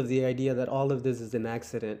conceive of the idea that all of this is an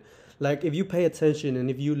accident? Like, if you pay attention and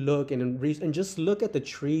if you look and just look at the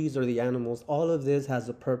trees or the animals, all of this has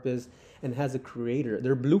a purpose and has a creator.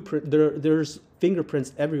 Their blueprint, there's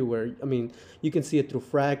fingerprints everywhere. I mean, you can see it through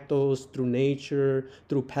fractals, through nature,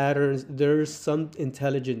 through patterns. There's some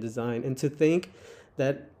intelligent design. And to think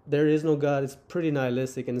that there is no God, it's pretty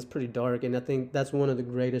nihilistic and it's pretty dark. And I think that's one of the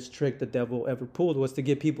greatest tricks the devil ever pulled, was to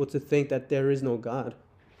get people to think that there is no God.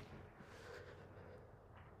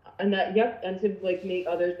 And and to like make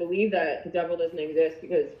others believe that the devil doesn't exist,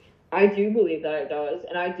 because I do believe that it does,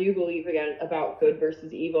 and I do believe again about good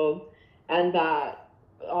versus evil, and that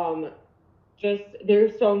just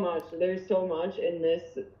there's so much in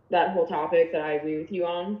that whole topic that I agree with you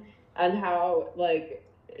on, and how like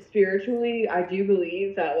spiritually I do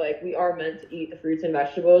believe that like we are meant to eat the fruits and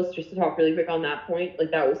vegetables. Just to talk really quick on that point,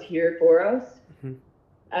 like that was here for us. Mm-hmm.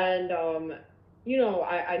 And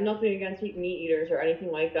I'm nothing against meat eaters or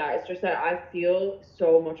anything like that. It's just that I feel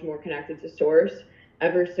so much more connected to source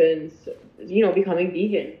ever since, becoming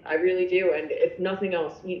vegan. I really do. And if nothing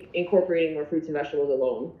else, incorporating more fruits and vegetables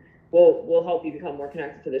alone will help you become more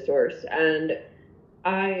connected to the source. And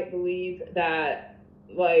I believe that,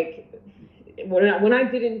 like, when I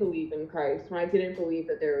didn't believe in Christ, when I didn't believe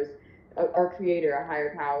that there was our creator, a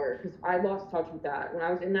higher power, because I lost touch with that. When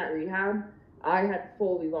I was in that rehab, I had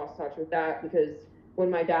fully lost touch with that, because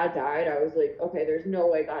when my dad died, I was like, okay, there's no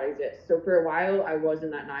way God exists. So for a while, I was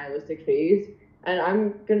in that nihilistic phase. And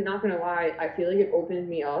I'm not going to lie, I feel like it opened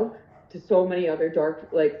me up to so many other dark,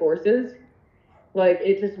 like, forces. Like,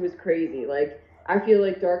 it just was crazy. Like, I feel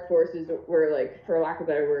like dark forces were, like, for lack of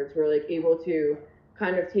better words, were, like, able to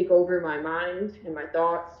kind of take over my mind and my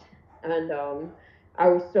thoughts. And I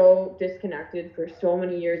was so disconnected for so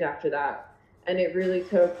many years after that. And it really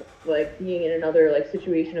took, like, being in another, like,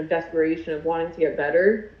 situation of desperation, of wanting to get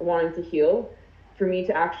better, wanting to heal, for me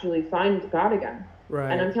to actually find God again.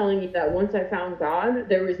 Right. And I'm telling you that once I found God,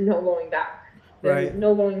 there was no going back. There was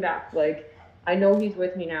no going back. Like, I know he's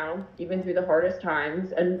with me now, even through the hardest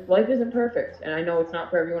times. And life isn't perfect. And I know it's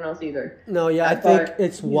not for everyone else either. No, yeah, I think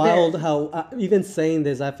it's wild how, even saying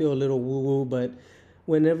this, I feel a little woo-woo. But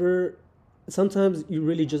sometimes you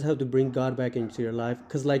really just have to bring God back into your life.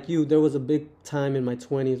 Because like you, there was a big time in my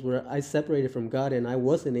 20s where I separated from God and I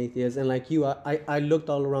was an atheist. And like you, I looked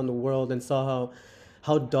all around the world and saw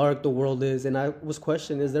how dark the world is. And I was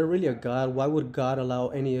questioning, is there really a God? Why would God allow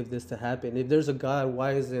any of this to happen? If there's a God,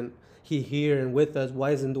 why isn't he here and with us? Why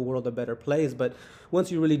isn't the world a better place? But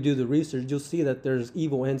once you really do the research, you'll see that there's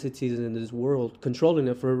evil entities in this world controlling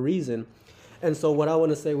it for a reason. And so what I want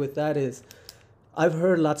to say with that is, I've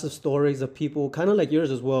heard lots of stories of people, kind of like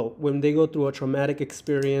yours as well, when they go through a traumatic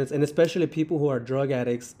experience, and especially people who are drug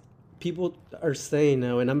addicts. People are saying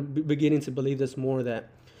now, and I'm beginning to believe this more, that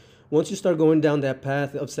once you start going down that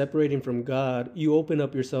path of separating from God, you open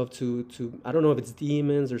up yourself to I don't know if it's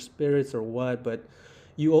demons or spirits or what, but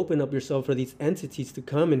you open up yourself for these entities to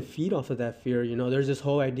come and feed off of that fear. You know, there's this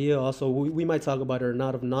whole idea also, we might talk about it or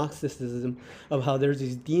not, of Gnosticism, of how there's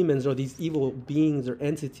these demons or these evil beings or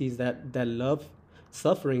entities that love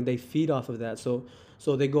suffering. They feed off of that. So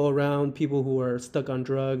they go around people who are stuck on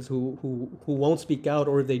drugs, who won't speak out,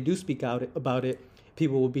 or if they do speak out about it,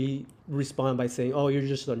 people will be respond by saying, "Oh, you're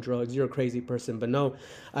just on drugs. You're a crazy person." But no,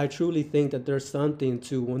 I truly think that there's something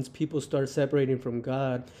to, once people start separating from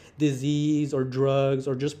God, disease or drugs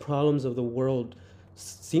or just problems of the world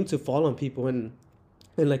seem to fall on people. And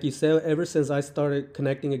like you said, ever since I started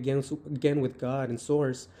connecting again with God and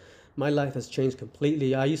Source, my life has changed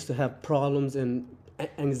completely. I used to have problems and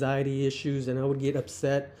anxiety issues, and I would get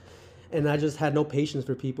upset, and I just had no patience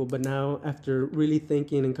for people. But now, after really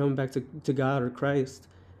thinking and coming back to God or Christ,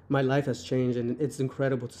 my life has changed, and it's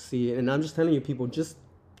incredible to see it. And I'm just telling you, people, just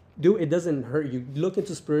do it. It doesn't hurt you. Look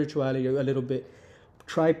into spirituality a little bit.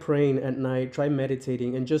 Try praying at night. Try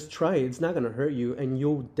meditating, and just try it. It's not gonna hurt you, and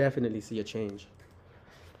you'll definitely see a change.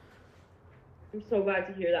 I'm so glad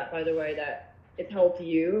to hear that, by the way, that it's helped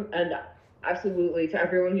you. And absolutely, to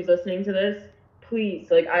everyone who's listening to this,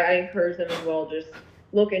 please, like, I encourage them as well, just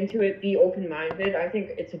look into it, be open-minded. I think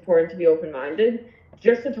it's important to be open-minded.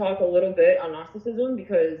 Just to talk a little bit on Gnosticism,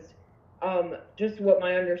 because just what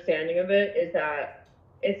my understanding of it is that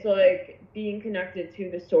it's like being connected to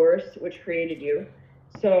the source which created you.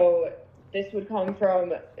 So this would come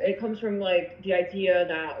from, it comes from like the idea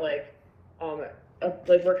that like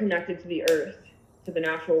we're connected to the earth, to the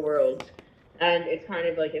natural world, and it's kind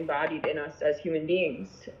of like embodied in us as human beings.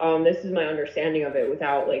 This is my understanding of it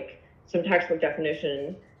without like some textbook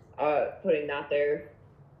definition putting that there.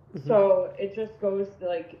 Mm-hmm. So it just goes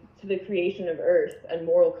like to the creation of earth and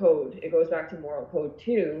moral code. It goes back to moral code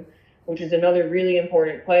too, which is another really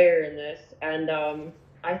important player in this. And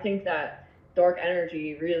I think that dark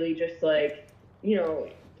energy really just like, you know,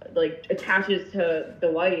 like attaches to the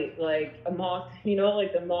light like a moth, you know,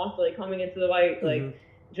 like the moth like coming into the light, like mm-hmm.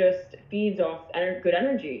 just feeds off good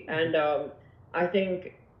energy. And I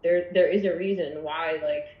think there is a reason why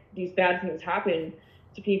like these bad things happen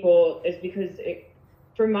to people, is because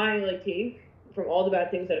from my like take, from all the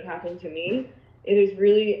bad things that have happened to me, it has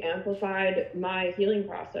really amplified my healing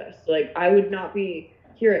process. Like I would not be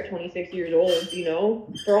here at 26 years old, you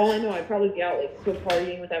know, for all I know, I'd probably be out like still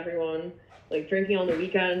partying with everyone, like drinking on the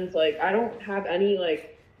weekends. Like I don't have any,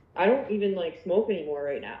 like I don't even like smoke anymore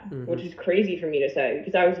right now, mm-hmm. which is crazy for me to say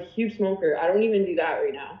because I was a huge smoker. I don't even do that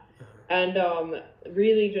right now. And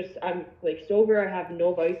really just, I'm like sober. I have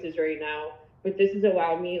no vices right now, but this has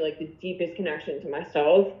allowed me like the deepest connection to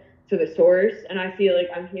myself, to the source. And I feel like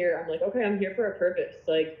I'm here. I'm like, okay, I'm here for a purpose.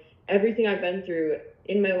 Like everything I've been through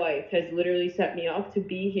in my life has literally set me up to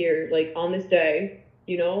be here, like on this day,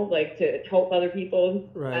 you know, like to help other people.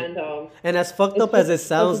 Right. And as fucked up as it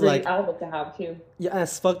sounds, like outlook to have too. Yeah,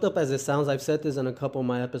 as fucked up as it sounds, I've said this in a couple of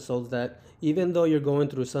my episodes, that even though you're going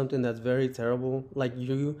through something that's very terrible, like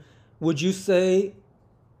would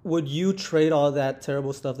you trade all that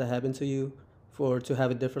terrible stuff that happened to you to have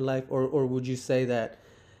a different life, or would you say that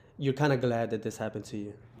you're kind of glad that this happened to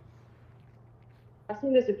you? Asked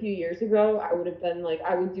me this a few years ago, I would have been like,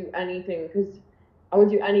 I would do anything, because I would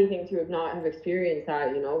do anything to not have experienced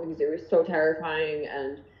that, you know, because it was so terrifying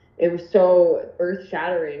and it was so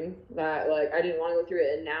earth-shattering that like I didn't want to go through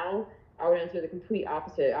it. And now I would answer the complete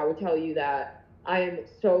opposite. I would tell you that I am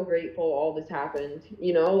so grateful all this happened,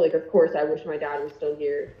 you know, like of course I wish my dad was still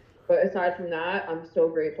here, but aside from that, I'm so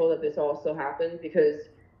grateful that this all still happened, because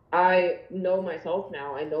I know myself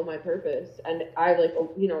now. I know my purpose. And I like,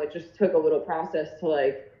 you know, it just took a little process to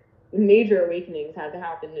like, major awakenings had to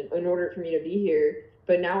happen in order for me to be here.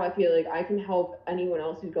 But now I feel like I can help anyone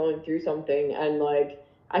else who's going through something, and like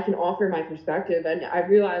I can offer my perspective. And I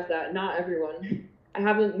realized that not everyone, I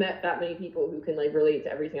haven't met that many people who can like relate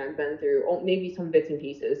to everything I've been through, maybe some bits and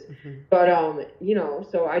pieces. Mm-hmm. But you know,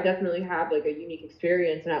 so I definitely have like a unique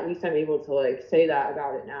experience, and at least I'm able to like say that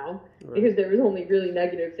about it now. Right. Because there was only really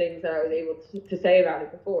negative things that I was able to say about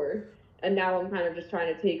it before. And now I'm kind of just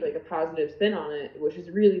trying to take like a positive spin on it, which has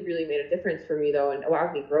really, really made a difference for me though, and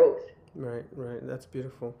allowed me growth. Right. That's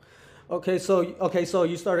beautiful. Okay, so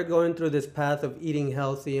you started going through this path of eating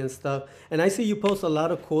healthy and stuff, and I see you post a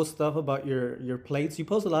lot of cool stuff about your plates. You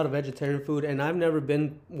post a lot of vegetarian food, and I've never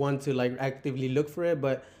been one to like actively look for it,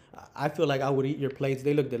 but I feel like I would eat your plates.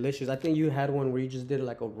 They look delicious. I think you had one where you just did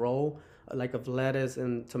like a roll like of lettuce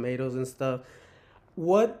and tomatoes and stuff.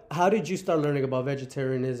 How did you start learning about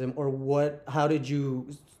vegetarianism, or how did you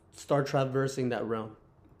start traversing that realm?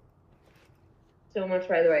 So much,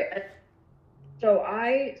 by the way. So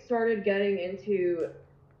I started getting into,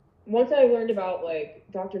 once I learned about like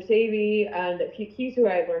Dr. Sabi, and he's who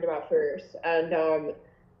I learned about first. And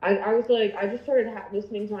I was like, I just started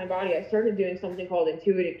listening to my body. I started doing something called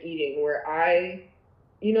intuitive eating, where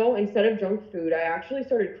instead of junk food, I actually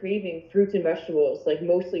started craving fruits and vegetables, like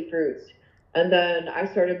mostly fruits. And then I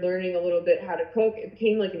started learning a little bit how to cook. It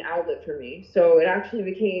became like an outlet for me. So it actually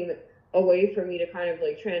became a way for me to kind of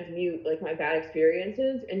like transmute like my bad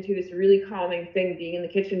experiences into this really calming thing. Being in the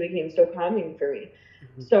kitchen became so calming for me.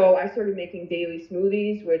 Mm-hmm. So I started making daily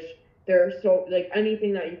smoothies, which they're so like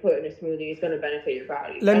anything that you put in a smoothie is going to benefit your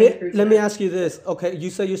body. Let me ask you this. Okay, you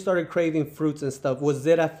said you started craving fruits and stuff. Was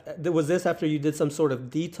this after you did some sort of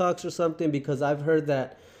detox or something? Because I've heard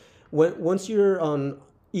that once you're on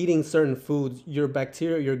eating certain foods, your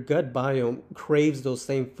gut biome craves those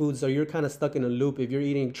same foods. So you're kind of stuck in a loop. If you're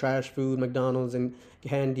eating trash food, McDonald's and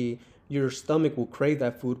candy, your stomach will crave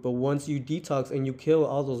that food. But once you detox and you kill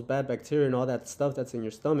all those bad bacteria and all that stuff that's in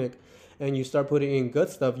your stomach, and you start putting in good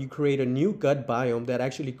stuff, you create a new gut biome that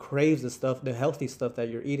actually craves the healthy stuff that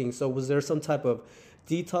you're eating. So was there some type of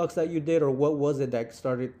detox that you did, or what was it that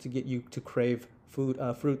started to get you to crave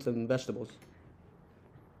fruits and vegetables?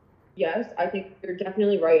 Yes, I think you're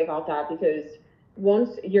definitely right about that, because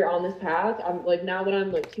once you're on this path, I'm like, now that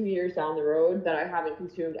I'm like 2 years down the road, that I haven't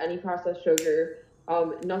consumed any processed sugar,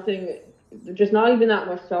 nothing, just not even that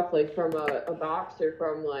much stuff like from a box or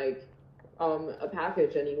from like a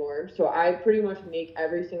package anymore. So I pretty much make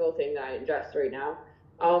every single thing that I ingest right now.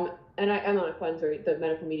 And I am on a cleanser, the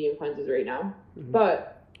medical medium cleanses right now. Mm-hmm.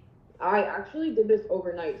 But I actually did this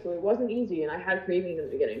overnight, so it wasn't easy, and I had cravings in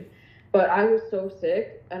the beginning. But I was so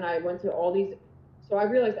sick, and I went to all these, so I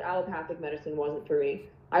realized allopathic medicine wasn't for me.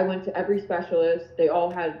 I went to every specialist. They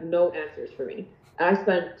all had no answers for me. And I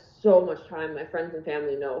spent so much time, my friends and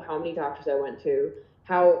family know how many doctors I went to,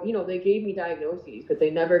 how, they gave me diagnoses, but they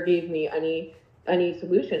never gave me any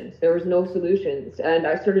solutions. There was no solutions. And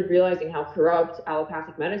I started realizing how corrupt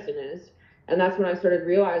allopathic medicine is. And that's when I started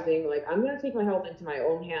realizing, like, I'm going to take my health into my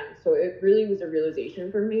own hands. So it really was a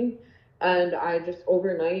realization for me. And I just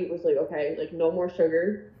overnight was like, okay, like no more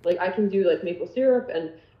sugar. Like I can do like maple syrup,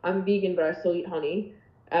 and I'm vegan, but I still eat honey.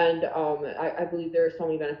 And I believe there are so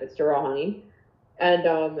many benefits to raw honey.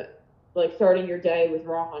 And like starting your day with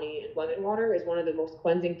raw honey and lemon water is one of the most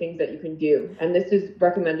cleansing things that you can do. And this is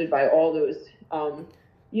recommended by all those,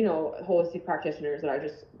 holistic practitioners that I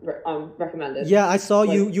just recommended. Yeah, I saw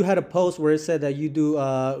you had a post where it said that you do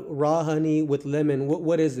raw honey with lemon.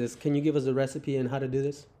 What is this? Can you give us a recipe and how to do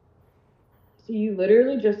this? So you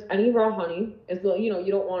literally just, any raw honey,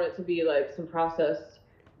 you don't want it to be like some processed.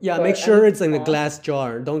 Yeah, make sure it's in a glass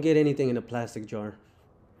jar. Don't get anything in a plastic jar.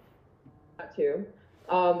 That too.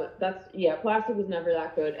 Plastic is never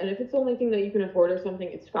that good. And if it's the only thing that you can afford or something,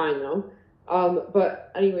 it's fine though.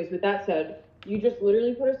 But anyways, with that said, you just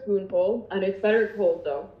literally put a spoonful, and it's better cold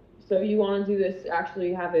though. So if you want to do this,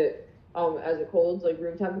 actually have it as a cold, like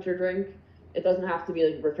room temperature drink. It doesn't have to be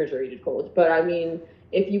like refrigerated cold. But I mean,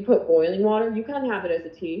 if you put boiling water, you can have it as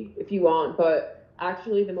a tea if you want, but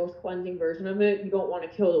actually the most cleansing version of it, you don't want to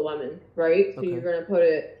kill the lemon, right? So you're going to put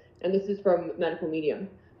it, and this is from medical medium,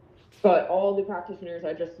 but all the practitioners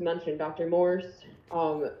I just mentioned, Dr. Morse,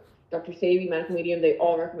 Dr. Sabi, medical medium, they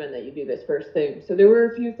all recommend that you do this first thing. So there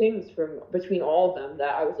were a few things from between all of them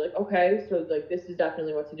that I was like, okay, so like this is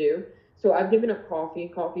definitely what to do. So I've given up coffee.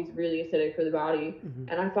 Coffee's really acidic for the body,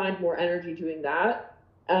 and I find more energy doing that.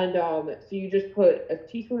 And so you just put a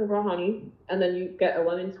teaspoon of raw honey, and then you get a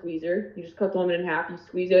lemon squeezer. You just cut the lemon in half. You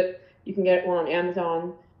squeeze it. You can get one on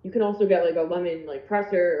Amazon. You can also get like a lemon like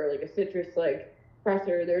presser, or like a citrus like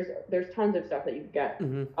presser. There's tons of stuff that you can get.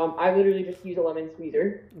 Mm-hmm. I literally just use a lemon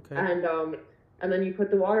squeezer, and then you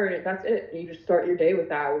put the water in it. That's it. And you just start your day with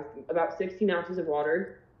that, with about 16 ounces of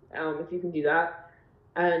water, if you can do that.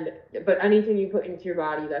 But anything you put into your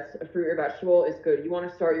body that's a fruit or vegetable is good. You want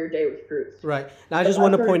to start your day with fruits. Right. Now I just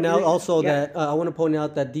want to point out also that I want to point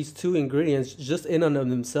out that these two ingredients just in and of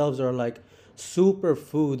themselves are like super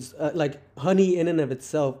foods. Like honey in and of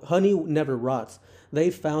itself, honey never rots. They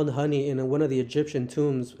found honey in one of the Egyptian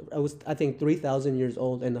tombs. It was, I think, 3,000 years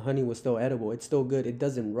old, and the honey was still edible. It's still good. It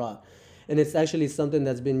doesn't rot. And it's actually something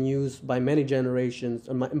that's been used by many generations,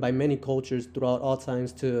 by many cultures throughout all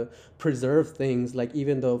times to preserve things. Like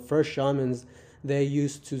even the first shamans, they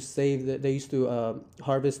used to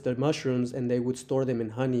harvest the mushrooms, and they would store them in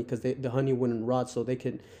honey because the honey wouldn't rot, so they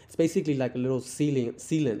could. It's basically like a little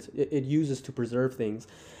sealant. It uses to preserve things.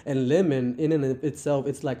 And lemon, in and of itself,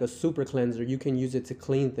 it's like a super cleanser. You can use it to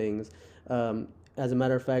clean things. As a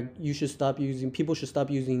matter of fact, people should stop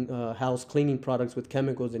using house cleaning products with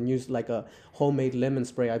chemicals and use like a homemade lemon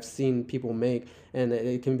spray I've seen people make, and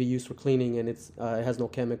it can be used for cleaning, and it has no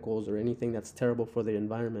chemicals or anything that's terrible for the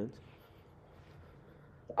environment.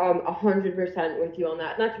 100% with you on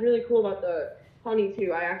that. And that's really cool about the honey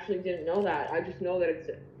too. I actually didn't know that. I just know that it's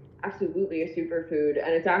absolutely a superfood,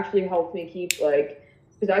 and it's actually helped me keep like,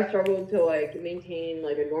 because I struggled to like maintain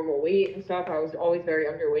like a normal weight and stuff. I was always very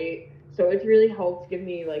underweight. So it's really helped give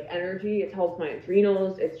me like energy. It's helped my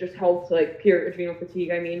adrenals. It's just helped like pure adrenal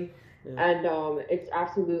fatigue, I mean. Yeah. And it's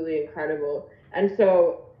absolutely incredible. And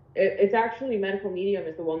so it's actually Medical Medium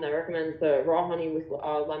is the one that recommends the raw honey with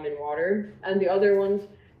lemon water, and the other ones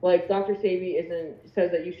like Dr. Sabi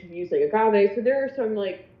says that you should use like agave. So there are some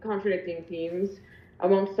like contradicting themes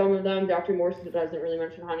amongst some of them. Dr. Morrison doesn't really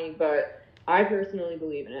mention honey, but I personally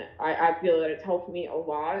believe in it. I feel that it's helped me a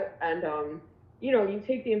lot, and you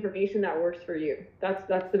take the information that works for you. That's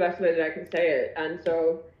the best way that I can say it. And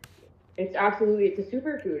so it's a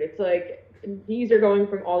superfood. It's like these are going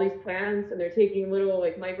from all these plants, and they're taking little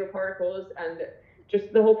like microparticles, and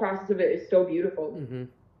just the whole process of it is so beautiful. Mm-hmm.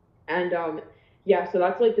 And yeah, so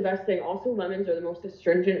that's like the best thing. Also, lemons are the most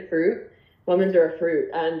astringent fruit. Lemons are a fruit,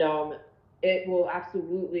 and it will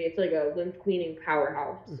absolutely, it's like a lymph cleaning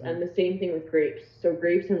powerhouse. Mm-hmm. And the same thing with grapes. So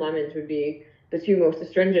grapes and lemons would be the two most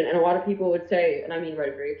astringent, and a lot of people would say, and I mean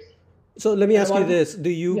red grapes. So let me ask you this: do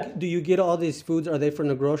you get all these foods? Are they from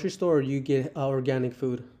the grocery store, or do you get organic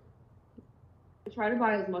food? I try to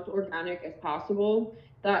buy as much organic as possible.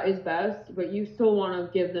 That is best, but you still want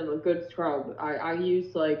to give them a good scrub. I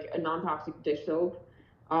use like a non-toxic dish soap,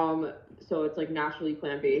 so it's like naturally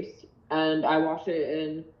plant-based, and I wash it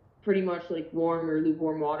in pretty much like warm or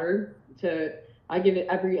lukewarm water. I give it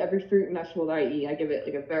every fruit and vegetable that I eat. I give it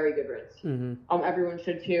like a very good rinse. Mm-hmm. Everyone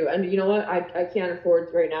should too. And you know what? I can't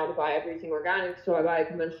afford right now to buy everything organic, so I buy it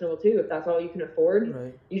conventional too. If that's all you can afford,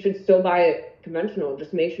 right, you should still buy it conventional.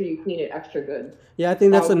 Just make sure you clean it extra good. Yeah, I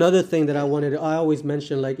think that's another thing that I always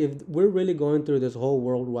mention, like if we're really going through this whole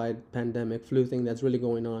worldwide pandemic flu thing that's really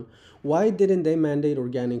going on, why didn't they mandate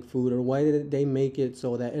organic food, or why did they make it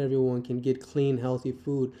so that everyone can get clean, healthy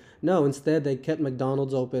food? No, instead they kept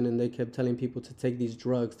McDonald's open, and they kept telling people to take these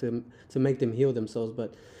drugs to make them heal themselves.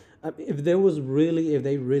 But if they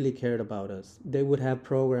really cared about us, they would have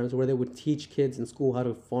programs where they would teach kids in school how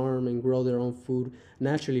to farm and grow their own food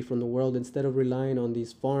naturally from the world, instead of relying on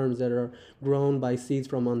these farms that are grown by seeds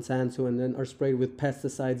from Monsanto and then are sprayed with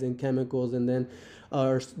pesticides and chemicals, and then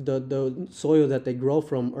the soil that they grow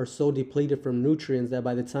from are so depleted from nutrients that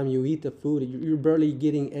by the time you eat the food, you're barely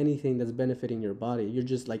getting anything that's benefiting your body. You're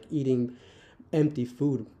just like eating empty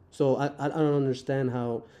food. So I don't understand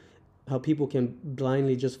how people can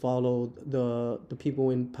blindly just follow the people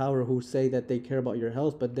in power who say that they care about your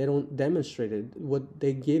health, but they don't demonstrate it. What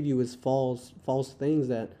they give you is false things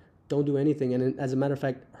that don't do anything, and as a matter of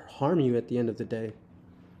fact harm you at the end of the day.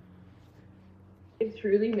 It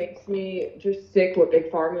truly makes me just sick what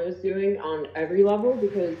Big Pharma is doing on every level,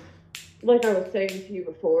 because like I was saying to you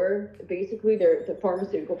before, basically they're the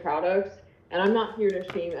pharmaceutical products. And I'm not here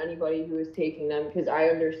to shame anybody who is taking them, because I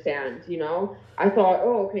understand, I thought,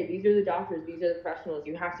 oh, okay, these are the doctors, these are the professionals,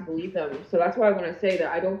 you have to believe them. So that's why when I say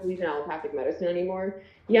that I don't believe in allopathic medicine anymore,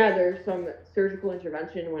 yeah, there's some surgical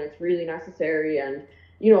intervention when it's really necessary. And,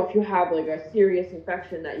 if you have like a serious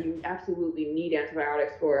infection that you absolutely need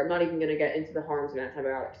antibiotics for, I'm not even going to get into the harms of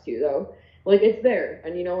antibiotics too, though. Like, it's there,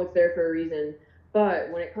 and it's there for a reason.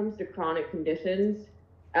 But when it comes to chronic conditions,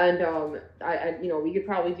 and I we could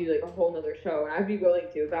probably do like a whole nother show, and I'd be willing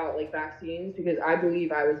to, about like vaccines, because I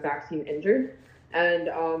believe I was vaccine injured. And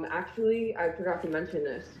actually I forgot to mention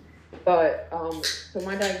this, but so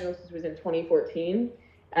my diagnosis was in 2014,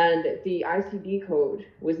 and the ICD code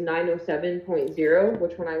was 907.0,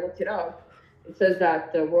 which when I looked it up, it says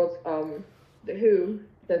that the world's the WHO,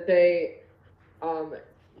 that they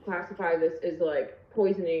classify this as like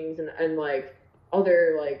poisonings and like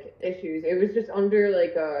other like issues. It was just under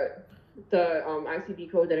like the ICD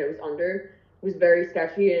code that it was under was very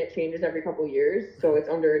sketchy, and it changes every couple of years, so it's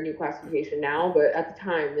under a new classification now, but at the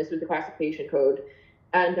time this was the classification code.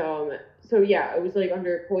 And so yeah, it was like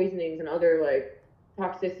under poisonings and other like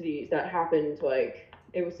toxicities that happened, like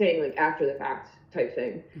it was saying like after the fact type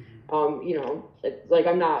thing. It's like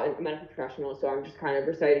I'm not a medical professional, so I'm just kind of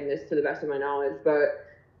reciting this to the best of my knowledge, but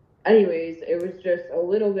anyways, it was just a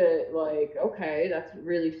little bit like, okay, that's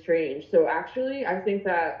really strange. So actually, I think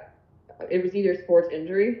that it was either sports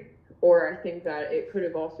injury, or I think that it could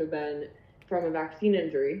have also been from a vaccine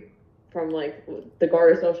injury, from like the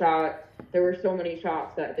Gardasil shot. There were so many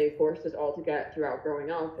shots that they forced us all to get throughout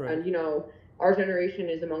growing up. Right. And our generation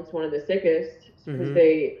is amongst one of the sickest because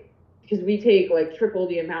Mhm. because we take like triple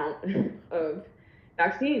the amount of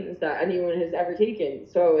vaccines that anyone has ever taken.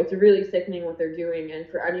 So it's really sickening what they're doing, and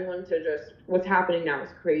for anyone to just, what's happening now is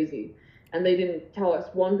crazy. And they didn't tell us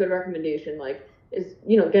one good recommendation, like, is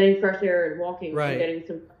getting fresh air and walking and Right. getting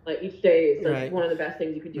some, like, each day is like Right. one of the best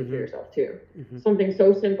things you could do for Mhm. yourself too. Mhm. Something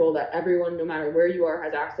so simple that everyone, no matter where you are,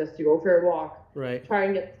 has access to. Go for a walk, Right. try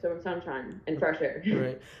and get some sunshine and fresh air.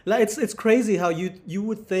 Right. Like it's crazy how you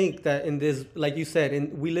would think that in this, like you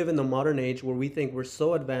said, we live in the modern age where we think we're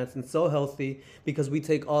so advanced and so healthy because we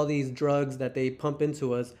take all these drugs that they pump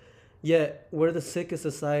into us. Yet we're the sickest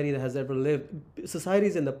society that has ever lived.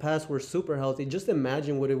 Societies in the past were super healthy. Just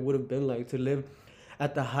imagine what it would have been like to live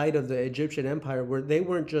at the height of the Egyptian Empire, where they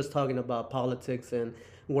weren't just talking about politics and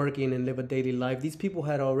working and live a daily life. These people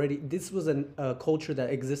had already, this was a culture that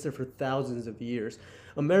existed for thousands of years.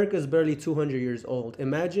 America is barely 200 years old.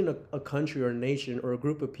 Imagine a country or a nation or a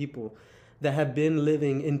group of people that have been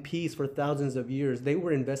living in peace for thousands of years. They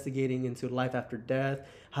were investigating into life after death,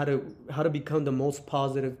 how to become the most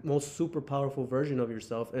positive, most super powerful version of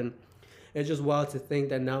yourself. And it's just wild to think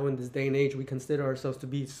that now in this day and age we consider ourselves to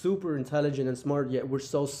be super intelligent and smart, yet we're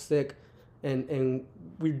so sick, and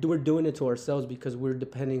we're doing it to ourselves because we're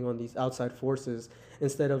depending on these outside forces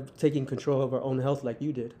instead of taking control of our own health like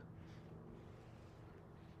you did.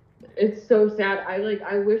 It's so sad.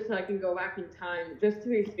 I wish that I could go back in time just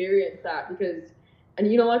to experience that, because, and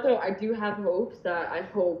you know what though, I do have hopes that I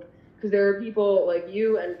hope, because there are people like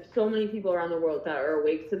you and so many people around the world that are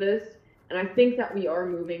awake to this, and I think that we are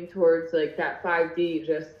moving towards like that 5D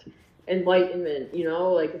just enlightenment,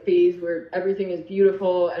 like a phase where everything is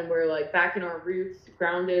beautiful and we're like back in our roots,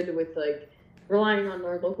 grounded with like relying on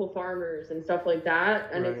our local farmers and stuff like that.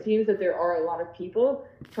 And Right. it seems that there are a lot of people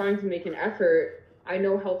trying to make an effort. I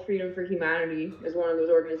know Health Freedom for Humanity is one of those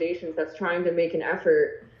organizations that's trying to make an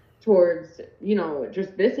effort towards,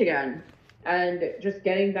 just this again. And just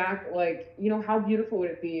getting back, like, how beautiful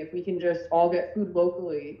would it be if we can just all get food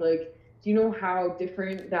locally? Like, do you know how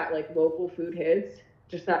different that, like, local food hits?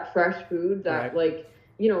 Just that fresh food that, Right. like,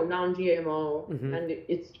 non-GMO, Mhm. and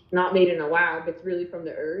it's not made in a lab, it's really from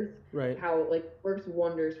the earth. Right. How, like, works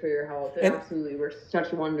wonders for your health. It And absolutely works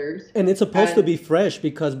such wonders. and it's supposed to And be fresh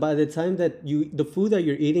because by the time that the food that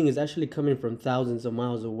you're eating is actually coming from thousands of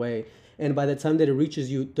miles away, and by the time that it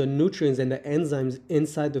reaches you, the nutrients and the enzymes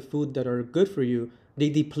inside the food that are good for you, they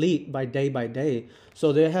deplete by day.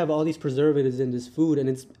 So they have all these preservatives in this food, and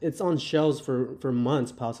it's on shelves for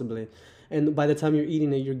months possibly, and by the time you're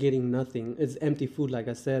eating it, you're getting nothing. It's empty food, like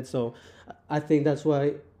I said. So I think that's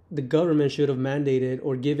why the government should have mandated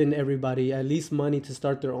or given everybody at least money to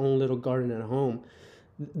start their own little garden at home.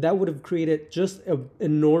 That would have created just an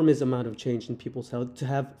enormous amount of change in people's health to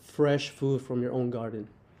have fresh food from your own garden.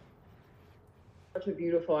 such a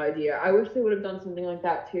beautiful idea. I wish they would have done something like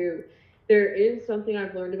that too. There is something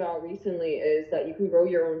I've learned about recently, is that you can grow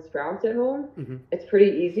your own sprouts at home. Mm-hmm. It's pretty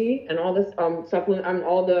easy, and all this supplement,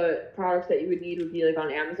 all the products that you would need would be like on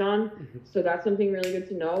Amazon. Mm-hmm. So that's something really good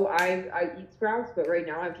to know. I eat sprouts, but right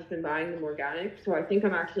now I've just been buying them organic. So I think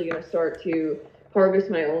I'm actually going to start to harvest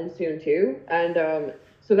my own soon too. And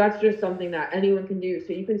so that's just something that anyone can do.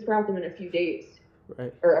 So you can sprout them in a few days.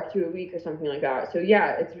 Right. Or up to a week or something like that. So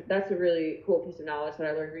yeah, that's a really cool piece of knowledge that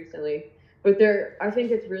I learned recently. But I think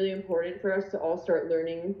it's really important for us to all start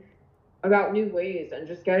learning about new ways and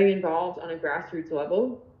just getting involved on a grassroots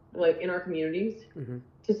level, like in our communities, Mm-hmm.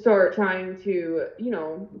 to start trying to,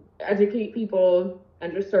 educate people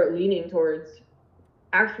and just start leaning towards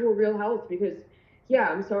actual real health. Because yeah,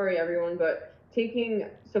 I'm sorry everyone, but taking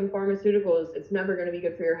some pharmaceuticals, it's never going to be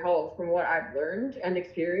good for your health. From what I've learned and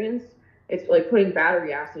experienced, it's like putting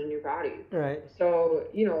battery acid in your body. Right. So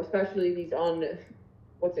especially these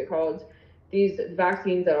what's it called, these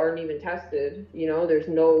vaccines that aren't even tested, there's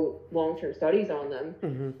no long-term studies on them.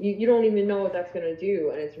 Mm-hmm. You don't even know what that's going to do,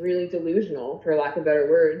 and it's really delusional, for lack of better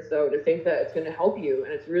words. So to think that it's going to help you,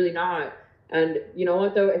 and it's really not. And you know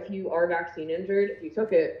what though, if you are vaccine injured, if you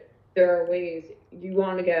took it, there are ways. You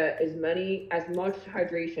want to get as much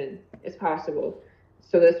hydration as possible.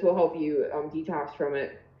 So this will help you detox from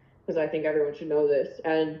it, because I think everyone should know this.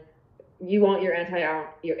 And you want your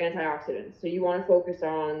antioxidants. So you want to focus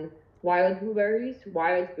on wild blueberries,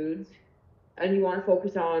 wild foods, and you want to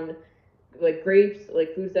focus on like grapes,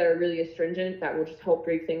 like foods that are really astringent, that will just help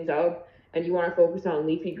break things up. and you want to focus on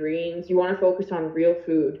leafy greens. You want to focus on real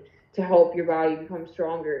food to help your body become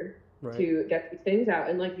stronger, Right. to get these things out.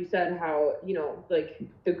 And like you said, how, like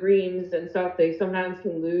the greens and stuff, they sometimes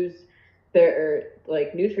can lose their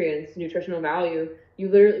like nutrients, nutritional value. You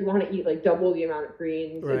literally want to eat like double the amount of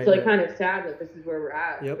greens. Right, it's like right. kind of sad that this is where we're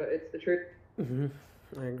at, Yep. but it's the truth.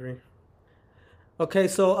 I agree. Okay,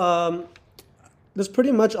 so that's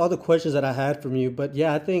pretty much all the questions that I had from you. But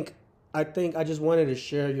yeah, I think I just wanted to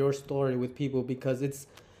share your story with people because it's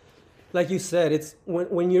like you said, it's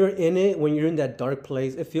when you're in it, when you're in that dark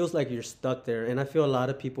place, it feels like you're stuck there. And I feel a lot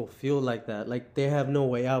of people feel like that, like they have no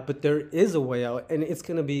way out. But there is a way out, and it's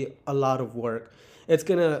gonna be a lot of work. It's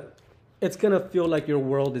gonna it's gonna feel like your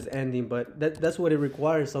world is ending, but that's what it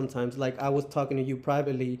requires sometimes. Like I was talking to you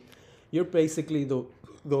privately, you're basically the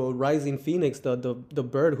rising phoenix, the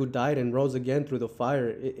bird who died and rose again through the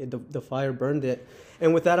fire. The fire burned it.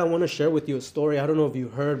 And with that, I want to share with you a story. I don't know if you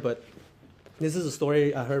heard, but this is a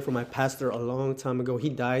story I heard from my pastor a long time ago. He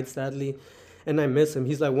died, sadly, and I miss him.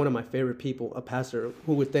 He's like one of my favorite people, a pastor.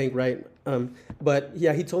 Who would think, right? But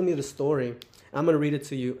yeah, he told me the story. I'm going to read it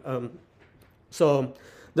to you. So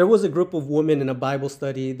there was a group of women in a Bible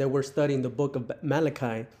study that were studying the book of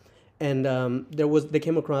Malachi. And they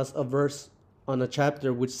came across a verse on a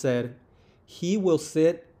chapter which said, "He will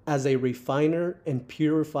sit as a refiner and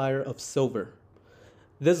purifier of silver."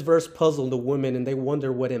 This verse puzzled the women, and they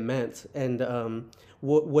wondered what it meant and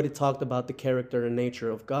what it talked about the character and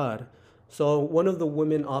nature of God. So one of the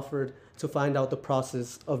women offered to find out the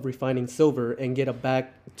process of refining silver and get it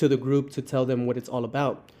back to the group to tell them what it's all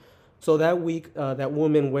about. So that week, that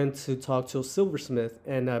woman went to talk to a silversmith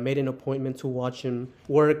and made an appointment to watch him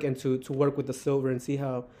work and to work with the silver and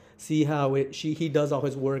he does all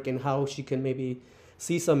his work and how she can maybe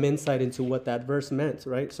see some insight into what that verse meant,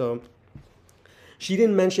 right? So she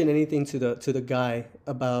didn't mention anything to the guy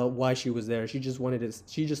about why she was there. She just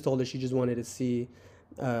told her she just wanted to see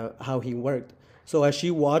how he worked. So as she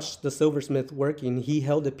watched the silversmith working, he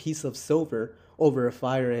held a piece of silver over a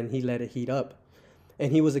fire and he let it heat up.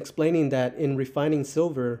 And he was explaining that in refining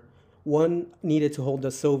silver, one needed to hold the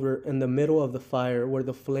silver in the middle of the fire where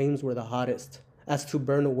the flames were the hottest, as to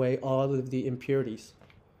burn away all of the impurities.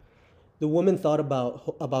 The woman thought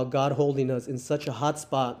about God holding us in such a hot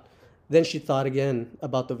spot. Then she thought again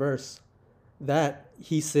about the verse, that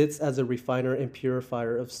he sits as a refiner and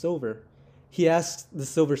purifier of silver. He asked the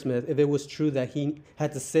silversmith if it was true that he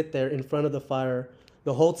had to sit there in front of the fire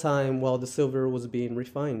the whole time while the silver was being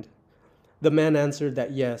refined. The man answered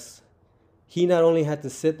that yes, he not only had to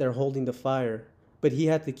sit there holding the fire, but he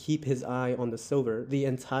had to keep his eye on the silver the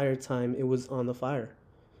entire time it was on the fire.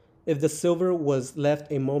 If the silver was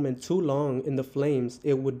left a moment too long in the flames,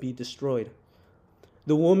 it would be destroyed.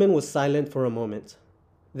 The woman was silent for a moment.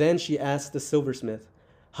 Then she asked the silversmith,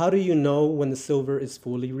 "How do you know when the silver is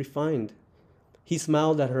fully refined?" He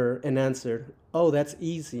smiled at her and answered, "Oh, that's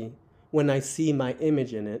easy, when I see my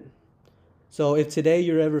image in it." So if today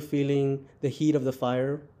you're ever feeling the heat of the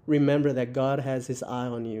fire, remember that God has his eye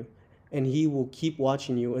on you, and he will keep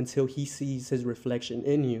watching you until he sees his reflection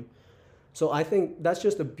in you. So I think that's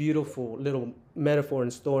just a beautiful little metaphor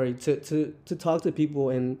and story to talk to people.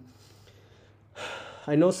 And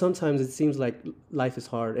I know sometimes it seems like life is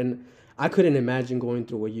hard, and I couldn't imagine going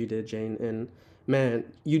through what you did, Jane. And man,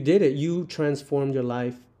 you did it. You transformed your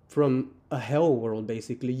life from a hell world,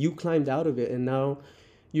 basically. You climbed out of it, and now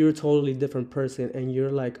you're a totally different person, and you're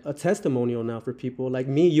like a testimonial now for people like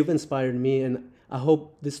me. You've inspired me, and I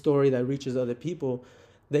hope this story that reaches other people,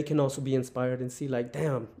 they can also be inspired and see like,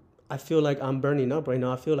 damn, I feel like I'm burning up right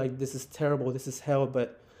now. I feel like this is terrible. This is hell.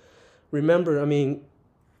 But remember, I mean,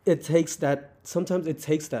 sometimes it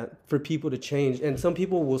takes that for people to change. And some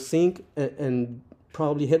people will sink and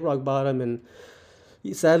probably hit rock bottom and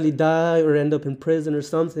sadly die or end up in prison or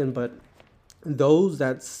something. But those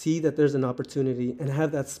that see that there's an opportunity and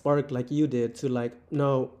have that spark like you did to like,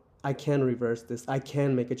 no, I can reverse this. I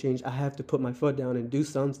can make a change. I have to put my foot down and do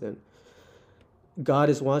something. God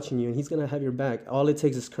is watching you and he's going to have your back. All it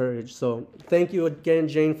takes is courage. So thank you again,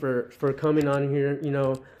 Jane, for coming on here. You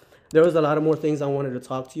know, there was a lot of more things I wanted to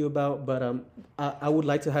talk to you about, but I would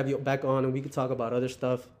like to have you back on and we could talk about other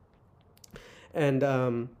stuff. And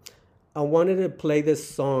I wanted to play this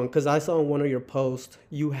song because I saw in one of your posts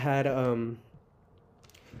you had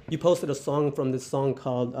you posted a song from this song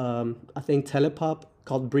called I think Telepop,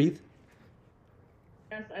 called Breathe.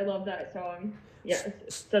 Yes, I love that song. Yeah,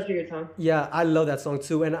 it's such a good song. Yeah, I love that song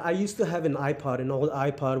too. And I used to have an old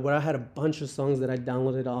iPod, where I had a bunch of songs that I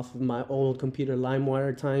downloaded off of my old computer,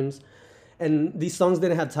 LimeWire times. And these songs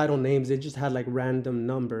didn't have title names, they just had like random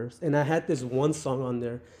numbers. And I had this one song on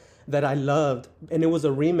there that I loved, and it was a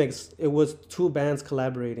remix. It was two bands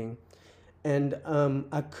collaborating, and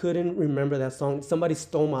I couldn't remember that song. Somebody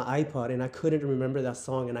stole my iPod, and I couldn't remember that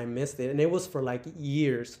song, and I missed it, and it was for like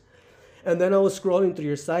years. And then I was scrolling through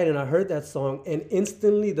your site, and I heard that song, and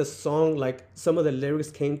instantly the song, like some of the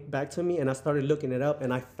lyrics came back to me, and I started looking it up,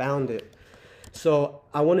 and I found it. So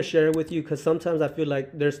I want to share it with you because sometimes I feel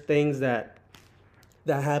like there's things that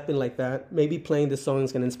happen like that. Maybe playing this song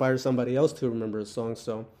is going to inspire somebody else to remember a song.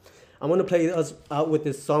 So I'm going to play us out with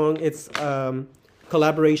this song. It's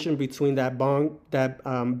collaboration between that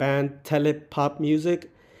band Telepop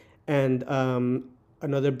Music and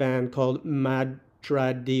another band called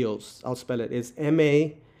Madradillos. I'll spell it. It's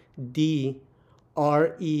Madredeus.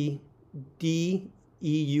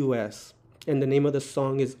 And the name of the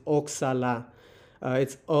song is Oxala.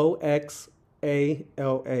 It's Oxala.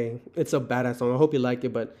 It's a badass song. I hope you like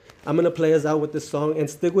it, but I'm going to play us out with this song. And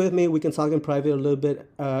stick with me. We can talk in private a little bit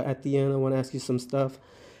at the end. I want to ask you some stuff.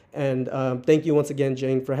 And thank you once again,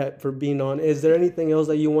 Jane, for being on. Is there anything else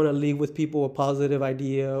that you want to leave with people, a positive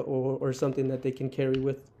idea or something that they can carry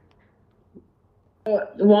with?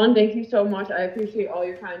 Juan, thank you so much. I appreciate all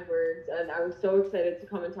your kind words, and I was so excited to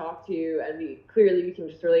come and talk to you, and we can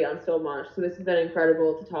just relate on so much. So this has been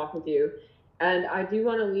incredible to talk with you. And I do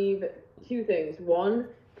want to leave two things. One,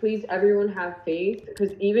 please everyone have faith,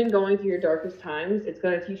 because even going through your darkest times, it's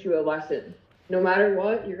going to teach you a lesson. No matter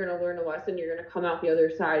what, you're going to learn a lesson. You're going to come out the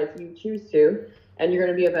other side if you choose to, and you're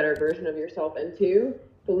going to be a better version of yourself. And two,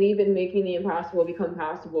 believe in making the impossible become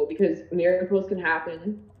possible, because miracles can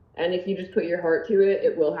happen. And if you just put your heart to it,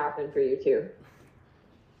 it will happen for you too.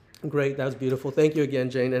 Great. That was beautiful. Thank you again,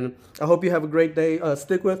 Jane. And I hope you have a great day.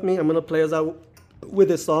 Stick with me. I'm going to play us out with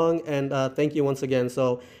this song. And thank you once again.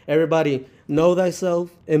 So everybody, know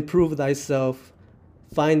thyself, improve thyself,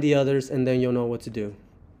 find the others, and then you'll know what to do.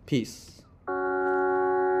 Peace.